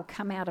heart will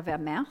come out of our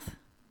mouth.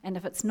 And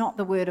if it's not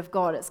the word of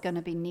God, it's going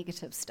to be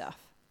negative stuff.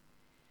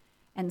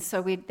 And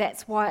so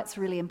that's why it's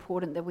really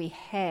important that we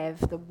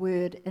have the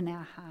word in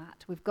our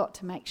heart. We've got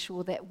to make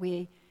sure that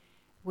we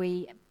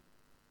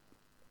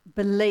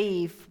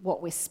believe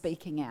what we're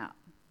speaking out.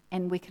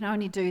 And we can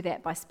only do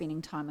that by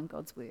spending time in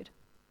God's word.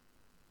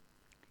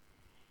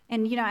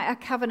 And, our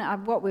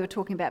covenant, what we were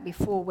talking about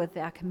before with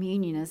our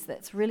communion, is that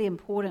it's really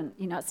important.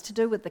 It's to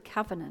do with the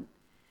covenant,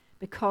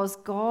 because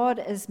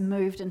God is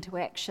moved into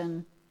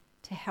action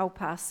to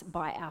help us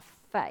by our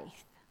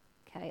faith.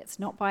 Okay, it's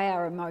not by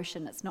our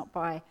emotion, it's not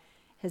by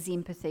his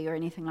empathy or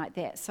anything like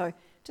that. So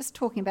just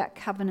talking about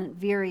covenant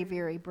very,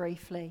 very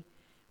briefly.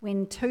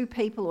 When two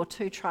people or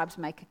two tribes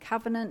make a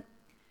covenant,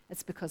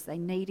 it's because they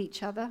need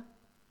each other.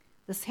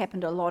 This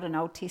happened a lot in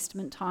Old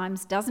Testament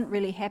times. Doesn't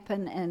really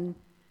happen in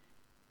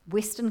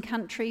Western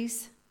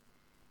countries.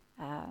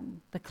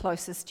 The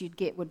closest you'd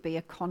get would be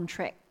a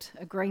contract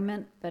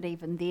agreement, but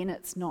even then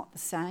it's not the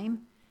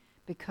same,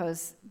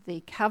 because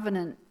the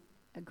covenant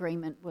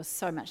agreement was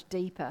so much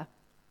deeper.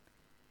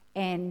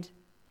 And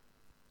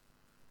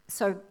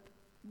so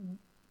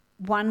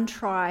one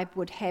tribe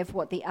would have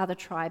what the other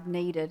tribe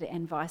needed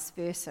and vice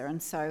versa.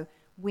 And so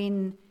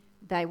when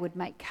they would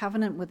make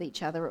covenant with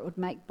each other, it would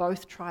make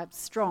both tribes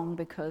strong,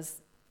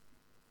 because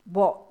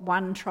what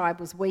one tribe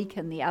was weak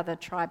in, the other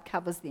tribe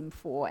covers them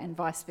for, and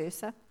vice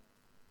versa.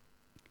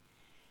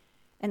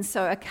 And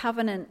so a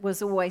covenant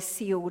was always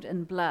sealed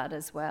in blood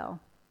as well.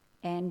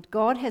 And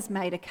God has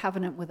made a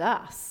covenant with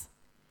us,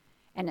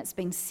 and it's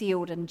been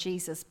sealed in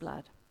Jesus'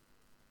 blood.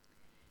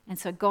 And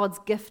so God's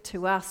gift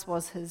to us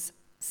was his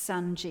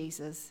Son,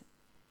 Jesus,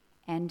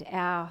 and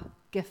our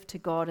gift to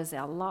God is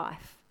our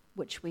life,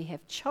 which we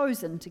have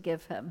chosen to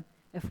give him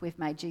if we've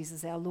made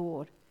Jesus our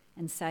Lord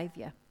and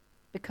Saviour.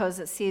 Because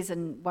it says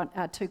in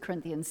 2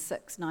 Corinthians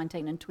 6,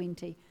 19 and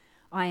 20,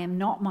 I am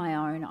not my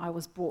own, I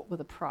was bought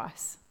with a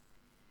price.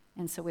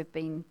 And so we've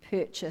been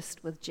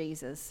purchased with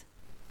Jesus'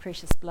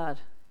 precious blood.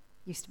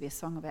 Used to be a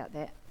song about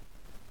that.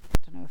 I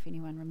don't know if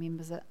anyone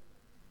remembers it.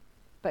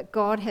 But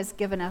God has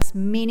given us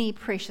many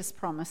precious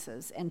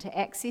promises, and to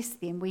access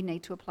them we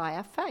need to apply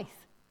our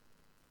faith.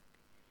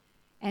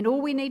 And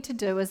all we need to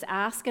do is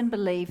ask and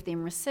believe,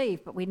 then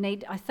receive. But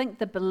I think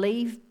the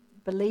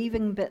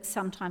believing bit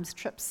sometimes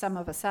trips some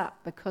of us up,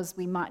 because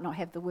we might not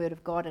have the word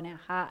of God in our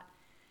heart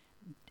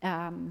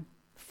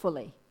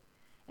fully.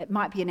 It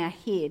might be in our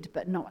head,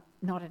 but not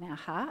in our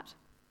heart.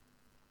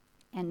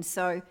 And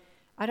so,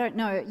 I don't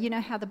know, you know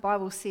how the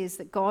Bible says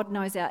that God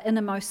knows our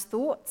innermost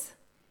thoughts?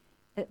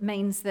 It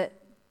means that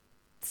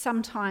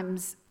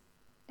sometimes,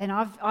 and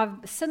I've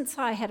since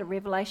I had a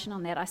revelation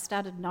on that, I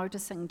started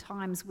noticing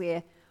times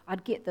where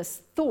I'd get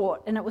this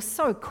thought, and it was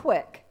so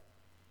quick,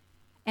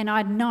 and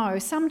I'd know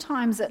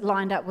sometimes it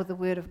lined up with the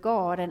word of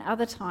God, and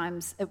other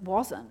times it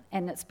wasn't,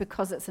 and it's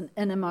because it's an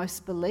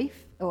innermost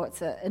belief, or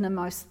it's an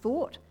innermost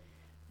thought.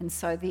 And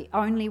so the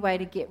only way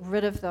to get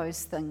rid of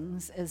those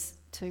things is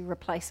to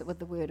replace it with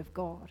the word of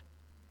God.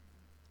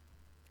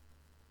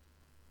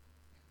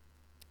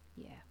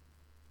 Yeah.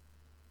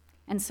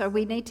 And so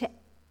we need to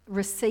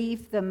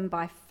receive them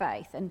by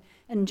faith. And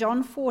in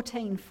John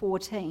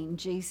 14:14,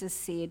 Jesus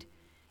said,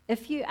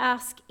 if you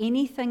ask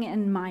anything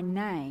in my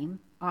name,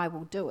 I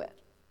will do it.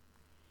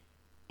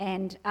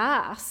 And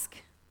ask,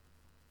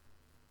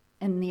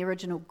 in the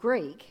original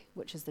Greek,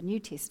 which is the New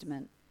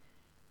Testament,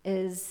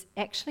 is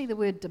actually the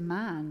word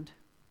demand.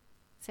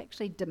 It's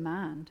actually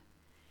demand.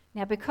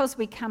 Now, because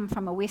we come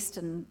from a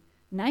Western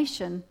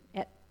nation,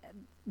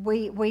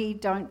 we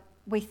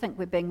think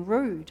we're being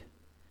rude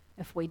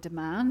if we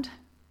demand,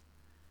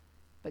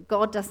 but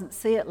God doesn't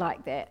see it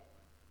like that.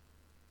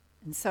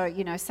 And so,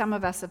 some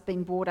of us have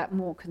been brought up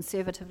more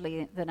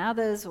conservatively than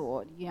others,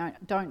 or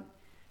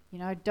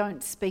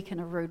don't speak in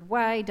a rude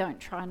way, don't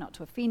try not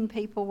to offend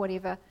people,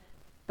 whatever.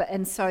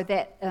 And so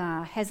that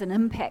has an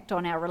impact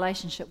on our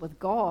relationship with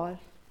God.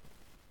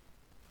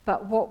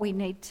 But what we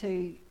need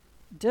to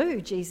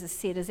do, Jesus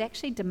said, is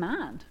actually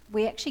demand.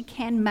 We actually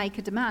can make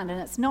a demand,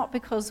 and it's not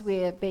because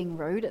we're being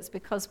rude, it's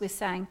because we're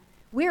saying,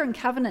 we're in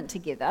covenant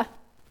together,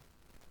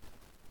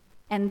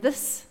 and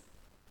this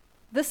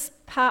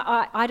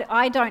part,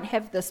 I don't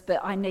have this,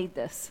 but I need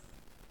this.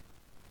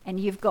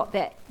 And you've got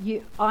that.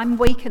 I'm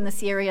weak in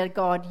this area,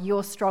 God,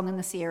 you're strong in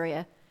this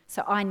area,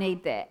 so I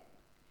need that.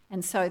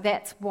 And so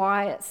that's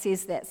why it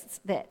says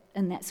that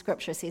in that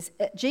scripture, it says,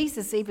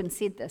 Jesus even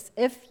said this,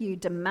 if you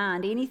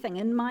demand anything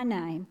in my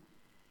name,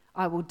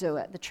 I will do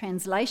it. The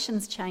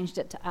translations changed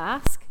it to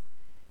ask,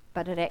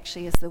 but it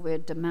actually is the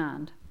word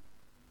demand.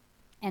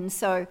 And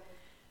so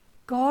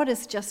God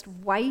is just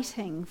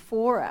waiting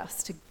for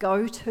us to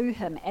go to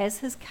him as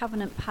his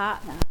covenant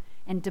partner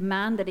and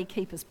demand that he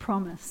keep his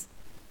promise.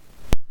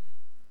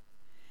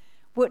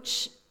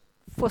 Which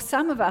for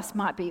some of us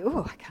might be,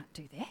 oh, I can't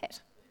do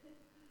that.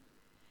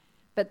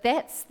 But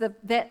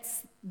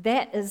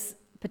that is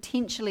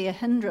potentially a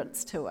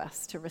hindrance to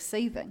us to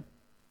receiving,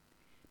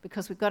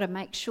 because we've got to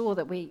make sure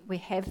that we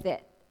have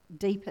that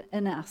deep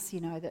in us,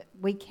 that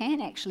we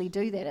can actually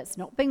do that. It's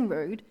not being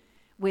rude.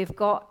 We've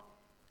got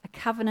a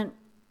covenant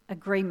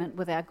agreement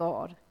with our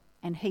God,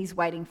 and he's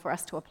waiting for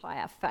us to apply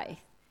our faith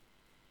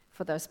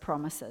for those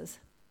promises.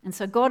 And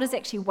so God is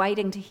actually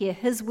waiting to hear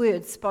his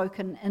words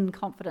spoken in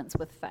confidence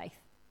with faith.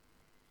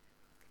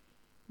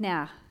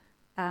 Now,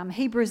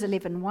 Hebrews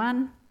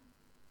 11:1,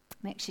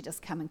 I'm actually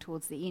just coming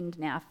towards the end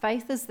now.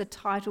 Faith is the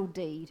title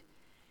deed.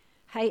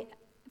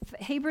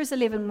 Hebrews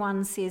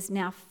 11:1 says,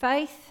 now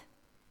faith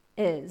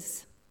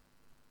is,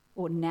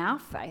 or now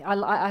faith.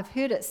 I've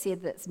heard it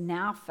said that it's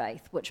now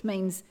faith, which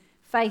means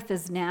faith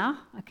is now.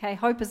 Okay,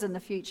 hope is in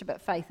the future,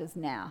 but faith is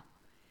now.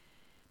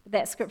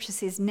 That scripture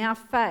says, now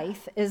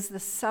faith is the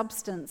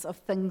substance of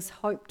things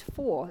hoped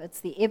for. It's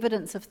the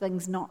evidence of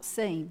things not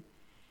seen.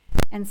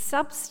 And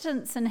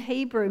substance in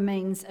Hebrew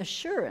means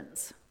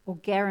assurance or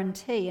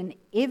guarantee, and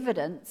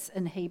evidence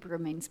in Hebrew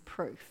means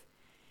proof.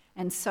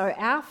 And so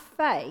our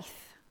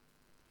faith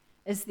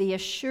is the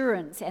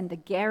assurance and the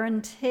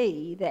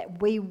guarantee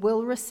that we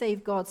will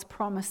receive God's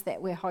promise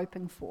that we're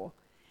hoping for.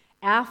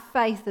 Our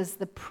faith is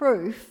the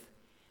proof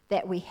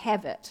that we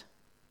have it.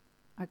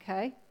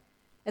 Okay?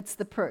 It's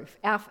the proof.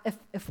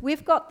 If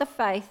we've got the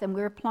faith and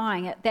we're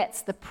applying it,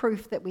 that's the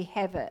proof that we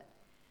have it,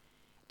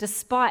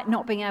 despite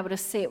not being able to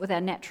see it with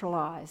our natural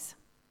eyes.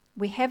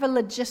 We have a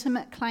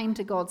legitimate claim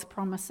to God's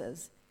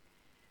promises.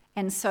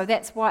 And so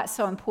that's why it's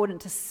so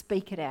important to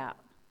speak it out,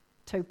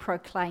 to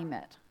proclaim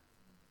it.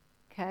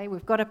 Okay?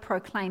 We've got to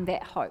proclaim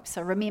that hope.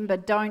 So remember,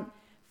 don't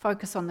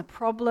focus on the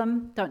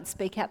problem. Don't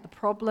speak out the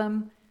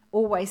problem.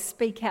 Always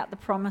speak out the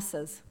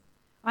promises.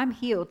 I'm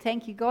healed.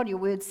 Thank you, God. Your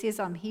word says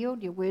I'm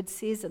healed. Your word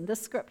says in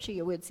this scripture.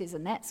 Your word says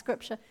in that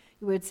scripture.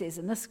 Your word says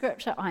in this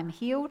scripture, I'm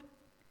healed.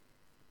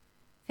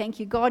 Thank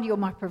you, God, you're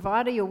my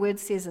provider. Your word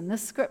says in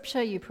this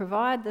scripture, you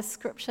provide this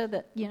scripture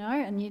that,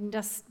 and you can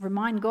just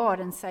remind God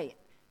and say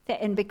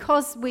that. And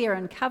because we are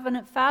in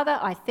covenant, Father,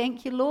 I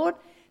thank you, Lord,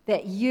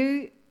 that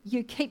you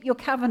keep your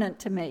covenant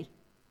to me.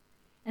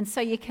 And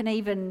so you can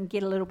even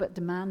get a little bit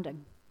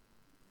demanding,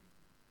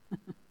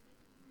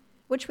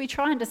 which we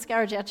try and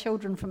discourage our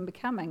children from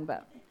becoming,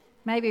 but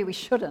maybe we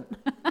shouldn't.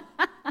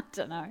 I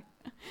don't know.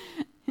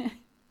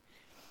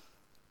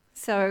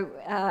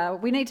 So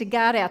we need to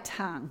guard our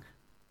tongue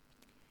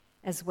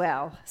as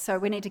well. So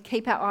we need to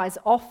keep our eyes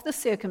off the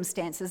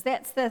circumstances.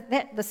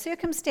 The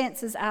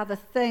circumstances are the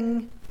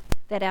thing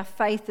that our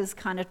faith is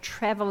kind of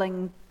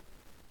traveling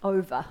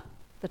over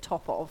the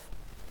top of.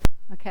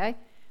 Okay?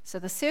 So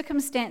the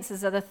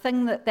circumstances are the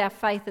thing that our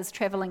faith is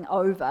traveling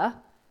over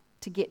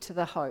to get to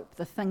the hope,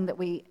 the thing that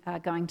we are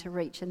going to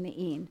reach in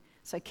the end.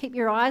 So keep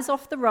your eyes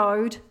off the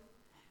road,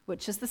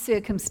 which is the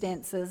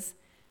circumstances,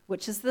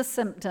 which is the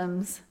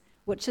symptoms,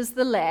 which is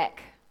the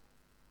lack,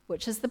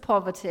 which is the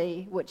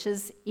poverty, which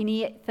is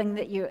anything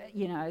that you're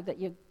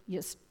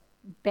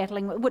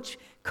battling with, which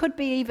could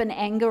be even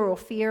anger or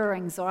fear or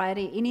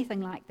anxiety,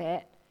 anything like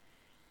that.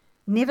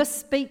 Never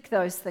speak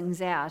those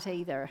things out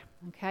either,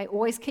 okay?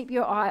 Always keep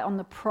your eye on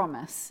the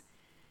promise.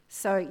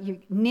 So you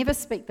never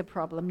speak the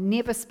problem,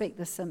 never speak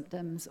the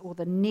symptoms or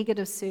the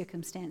negative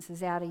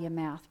circumstances out of your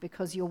mouth,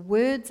 because your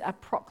words are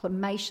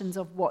proclamations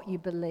of what you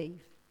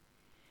believe.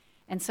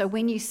 And so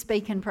when you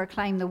speak and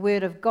proclaim the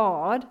word of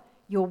God,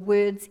 your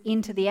words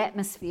enter the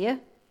atmosphere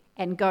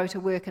and go to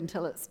work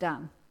until it's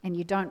done. And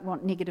you don't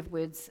want negative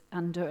words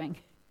undoing,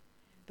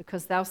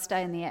 because they'll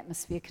stay in the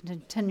atmosphere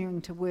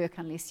continuing to work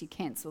unless you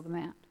cancel them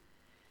out.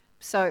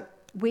 So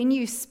when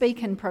you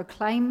speak and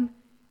proclaim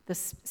the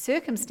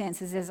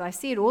circumstances, as I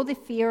said, or the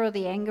fear or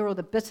the anger or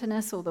the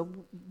bitterness or the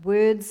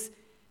words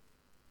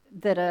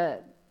that are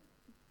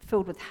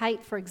filled with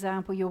hate, for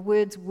example, your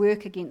words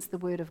work against the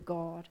word of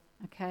God.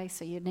 Okay,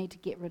 so you need to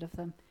get rid of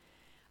them.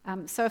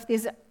 So if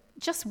there's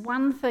just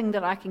one thing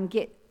that I can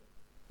get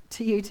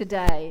to you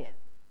today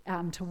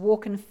to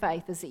walk in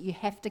faith, is that you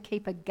have to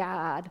keep a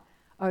guard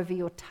over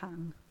your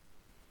tongue.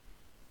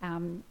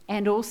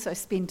 And also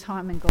spend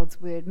time in God's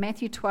word.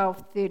 Matthew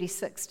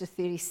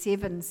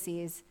 12:36-37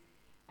 says,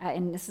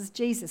 and this is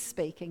Jesus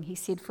speaking, he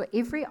said, "For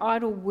every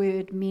idle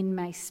word men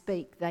may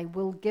speak, they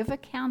will give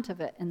account of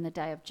it in the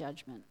day of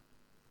judgment.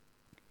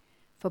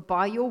 For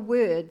by your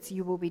words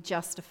you will be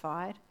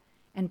justified,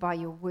 and by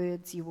your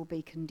words you will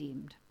be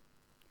condemned."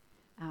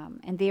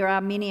 And there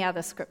are many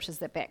other scriptures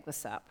that back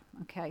this up.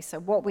 Okay, so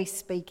what we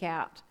speak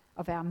out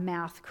of our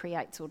mouth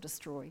creates or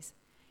destroys.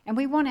 And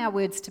we want our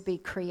words to be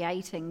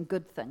creating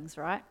good things,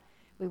 right?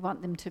 We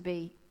want them to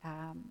be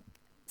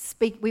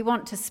we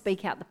want to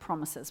speak out the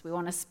promises. We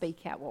want to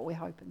speak out what we're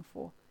hoping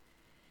for.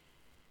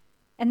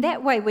 And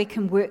that way we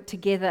can work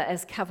together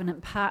as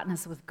covenant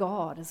partners with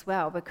God as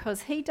well,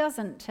 because he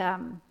doesn't,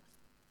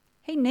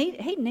 he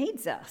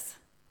needs us.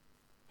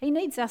 He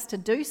needs us to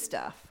do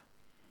stuff.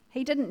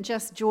 He didn't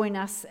just join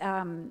us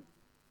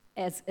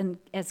as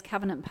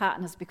covenant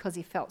partners because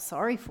he felt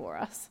sorry for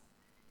us.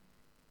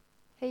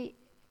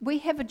 We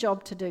have a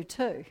job to do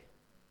too.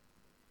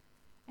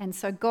 And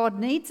so God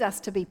needs us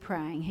to be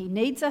praying. He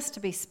needs us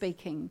to be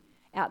speaking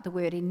out the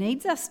word. He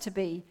needs us to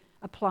be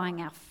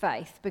applying our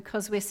faith,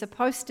 because we're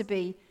supposed to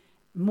be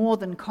more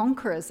than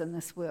conquerors in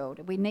this world.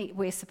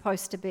 We're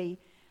supposed to be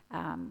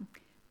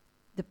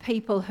the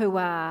people who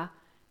are,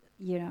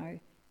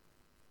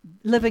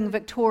 living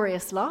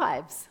victorious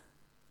lives.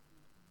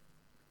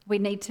 We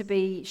need to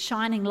be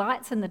shining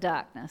lights in the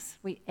darkness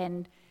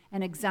and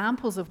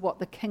examples of what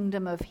the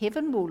kingdom of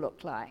heaven will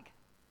look like.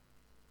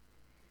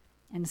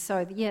 And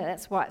so,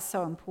 that's why it's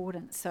so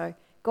important. So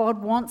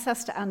God wants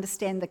us to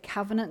understand the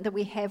covenant that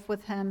we have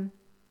with him.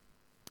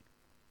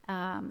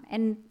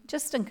 And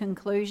just in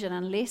conclusion,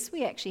 unless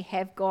we actually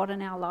have God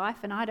in our life,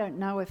 and I don't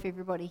know if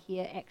everybody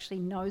here actually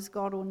knows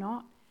God or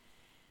not,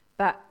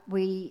 but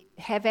we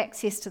have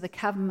access to the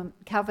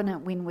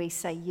covenant when we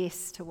say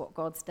yes to what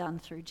God's done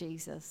through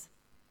Jesus.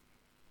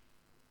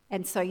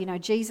 And so,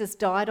 Jesus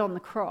died on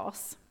the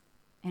cross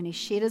and he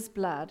shed his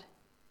blood.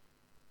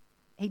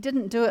 He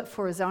didn't do it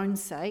for his own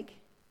sake,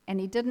 and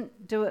he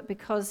didn't do it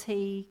because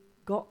he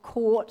got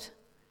caught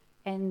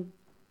and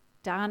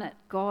darn it,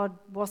 God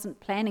wasn't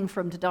planning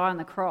for him to die on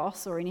the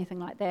cross or anything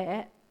like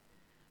that.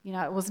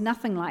 It was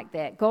nothing like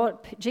that.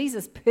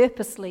 Jesus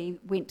purposely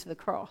went to the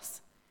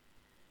cross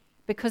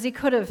because he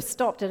could have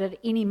stopped it at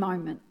any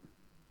moment.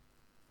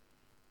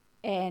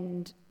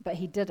 But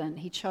he didn't.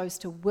 He chose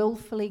to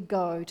willfully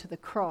go to the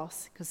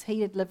cross because he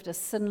had lived a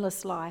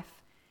sinless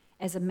life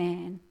as a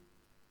man.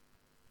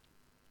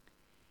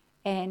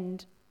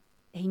 And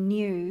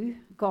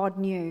God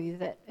knew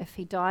that if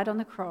he died on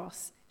the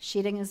cross,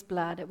 shedding his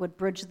blood, it would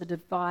bridge the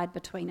divide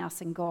between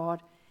us and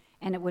God,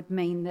 and it would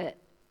mean that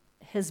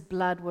his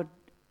blood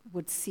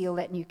would seal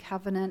that new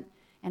covenant,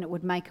 and it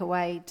would make a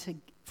way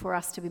for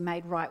us to be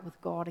made right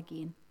with God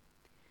again.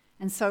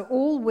 And so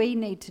all we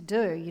need to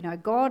do,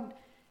 God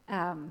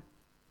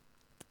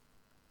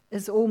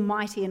is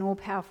almighty and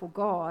all-powerful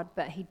God,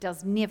 but he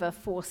does never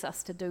force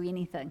us to do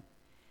anything.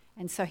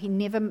 And so he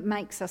never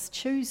makes us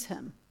choose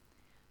him.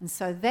 And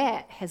so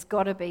that has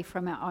got to be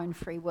from our own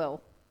free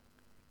will,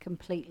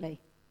 completely.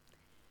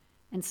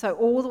 And so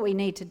all that we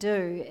need to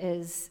do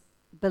is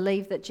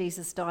believe that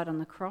Jesus died on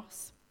the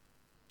cross,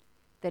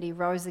 that he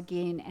rose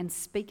again, and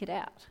speak it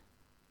out.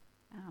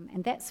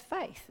 And that's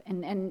faith.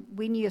 And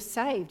when you're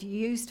saved, you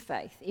used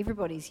faith.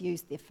 Everybody's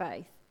used their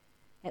faith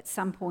at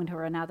some point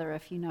or another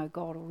if you know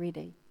God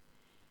already.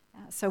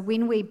 So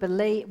when we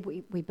believe,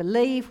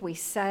 we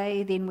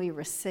say, then we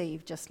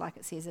receive, just like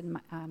it says in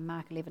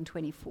Mark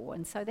 11:24.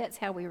 And so that's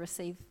how we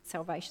receive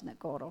salvation that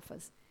God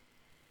offers.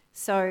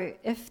 So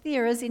if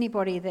there is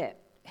anybody that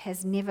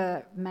has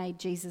never made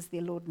Jesus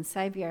their Lord and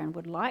Saviour and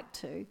would like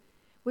to,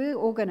 we're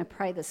all going to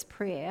pray this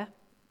prayer.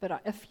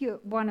 But if you're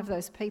one of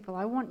those people,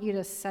 I want you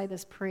to say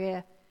this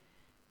prayer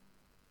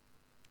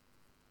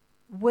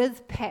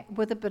with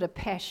a bit of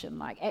passion,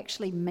 like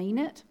actually mean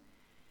it,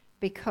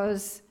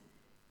 because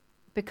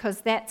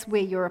that's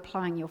where you're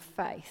applying your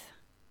faith.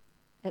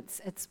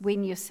 It's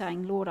when you're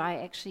saying, Lord, I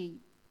actually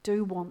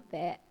do want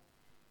that,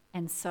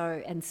 and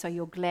so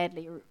you're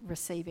gladly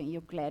receiving,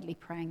 you're gladly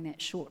praying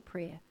that short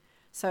prayer.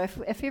 So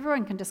if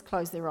everyone can just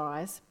close their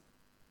eyes,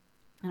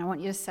 and I want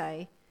you to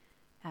say,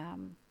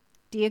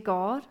 Dear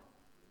God,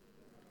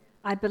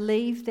 I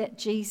believe that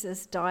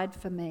Jesus died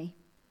for me,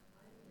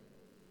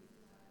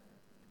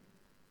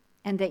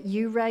 and that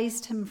you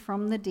raised him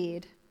from the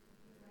dead.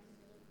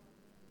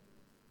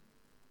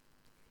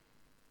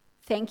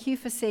 Thank you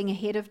for seeing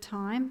ahead of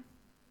time,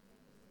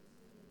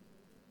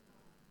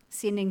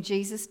 sending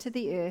Jesus to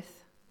the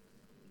earth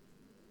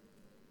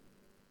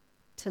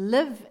to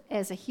live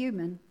as a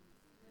human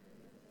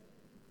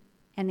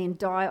and then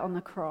die on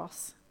the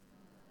cross,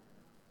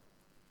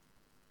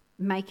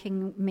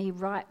 making me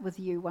right with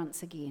you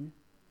once again.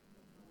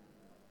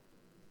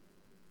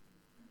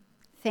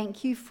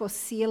 Thank you for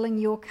sealing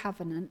your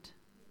covenant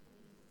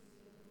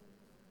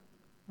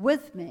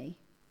with me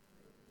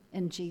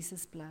in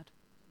Jesus' blood.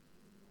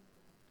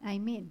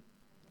 Amen.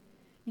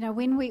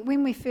 When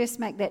we first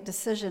make that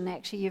decision,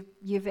 actually,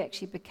 you've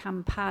actually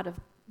become part of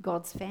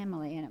God's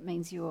family, and it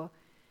means you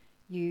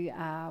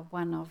are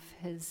one of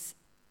his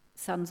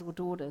sons or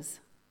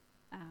daughters.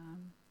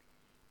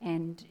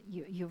 And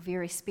you're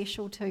very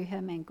special to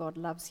him, and God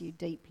loves you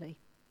deeply.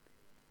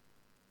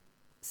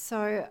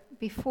 So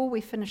before we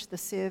finish the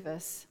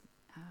service,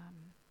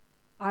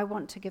 I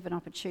want to give an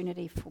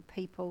opportunity for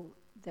people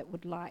that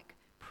would like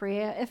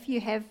prayer. If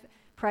you have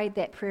prayed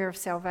that prayer of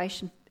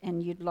salvation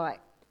and you'd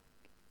like,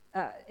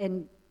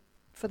 and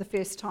for the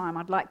first time,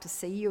 I'd like to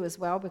see you as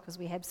well, because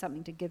we have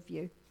something to give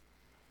you.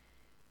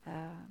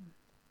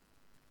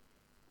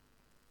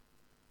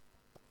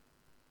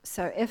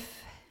 So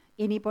if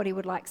anybody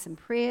would like some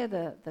prayer,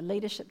 the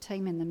leadership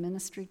team and the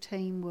ministry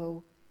team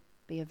will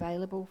be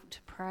available to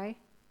pray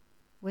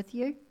with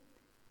you.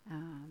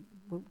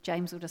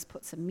 James will just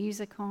put some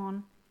music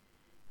on.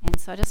 And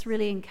so I just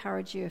really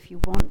encourage you, if you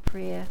want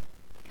prayer,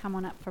 come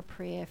on up for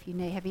prayer. If you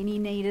have any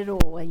need at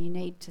all, and you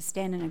need to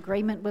stand in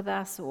agreement with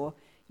us, or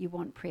you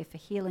want prayer for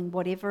healing,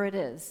 whatever it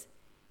is,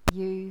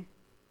 you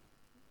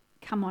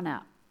come on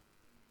up,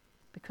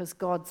 because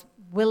God's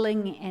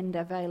willing and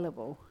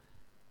available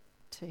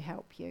to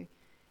help you.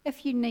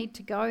 If you need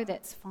to go,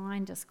 that's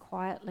fine, just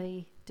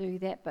quietly do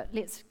that, but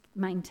let's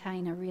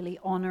maintain a really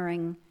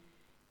honouring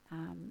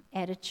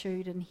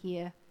attitude in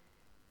here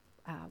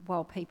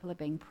while people are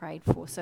being prayed for. So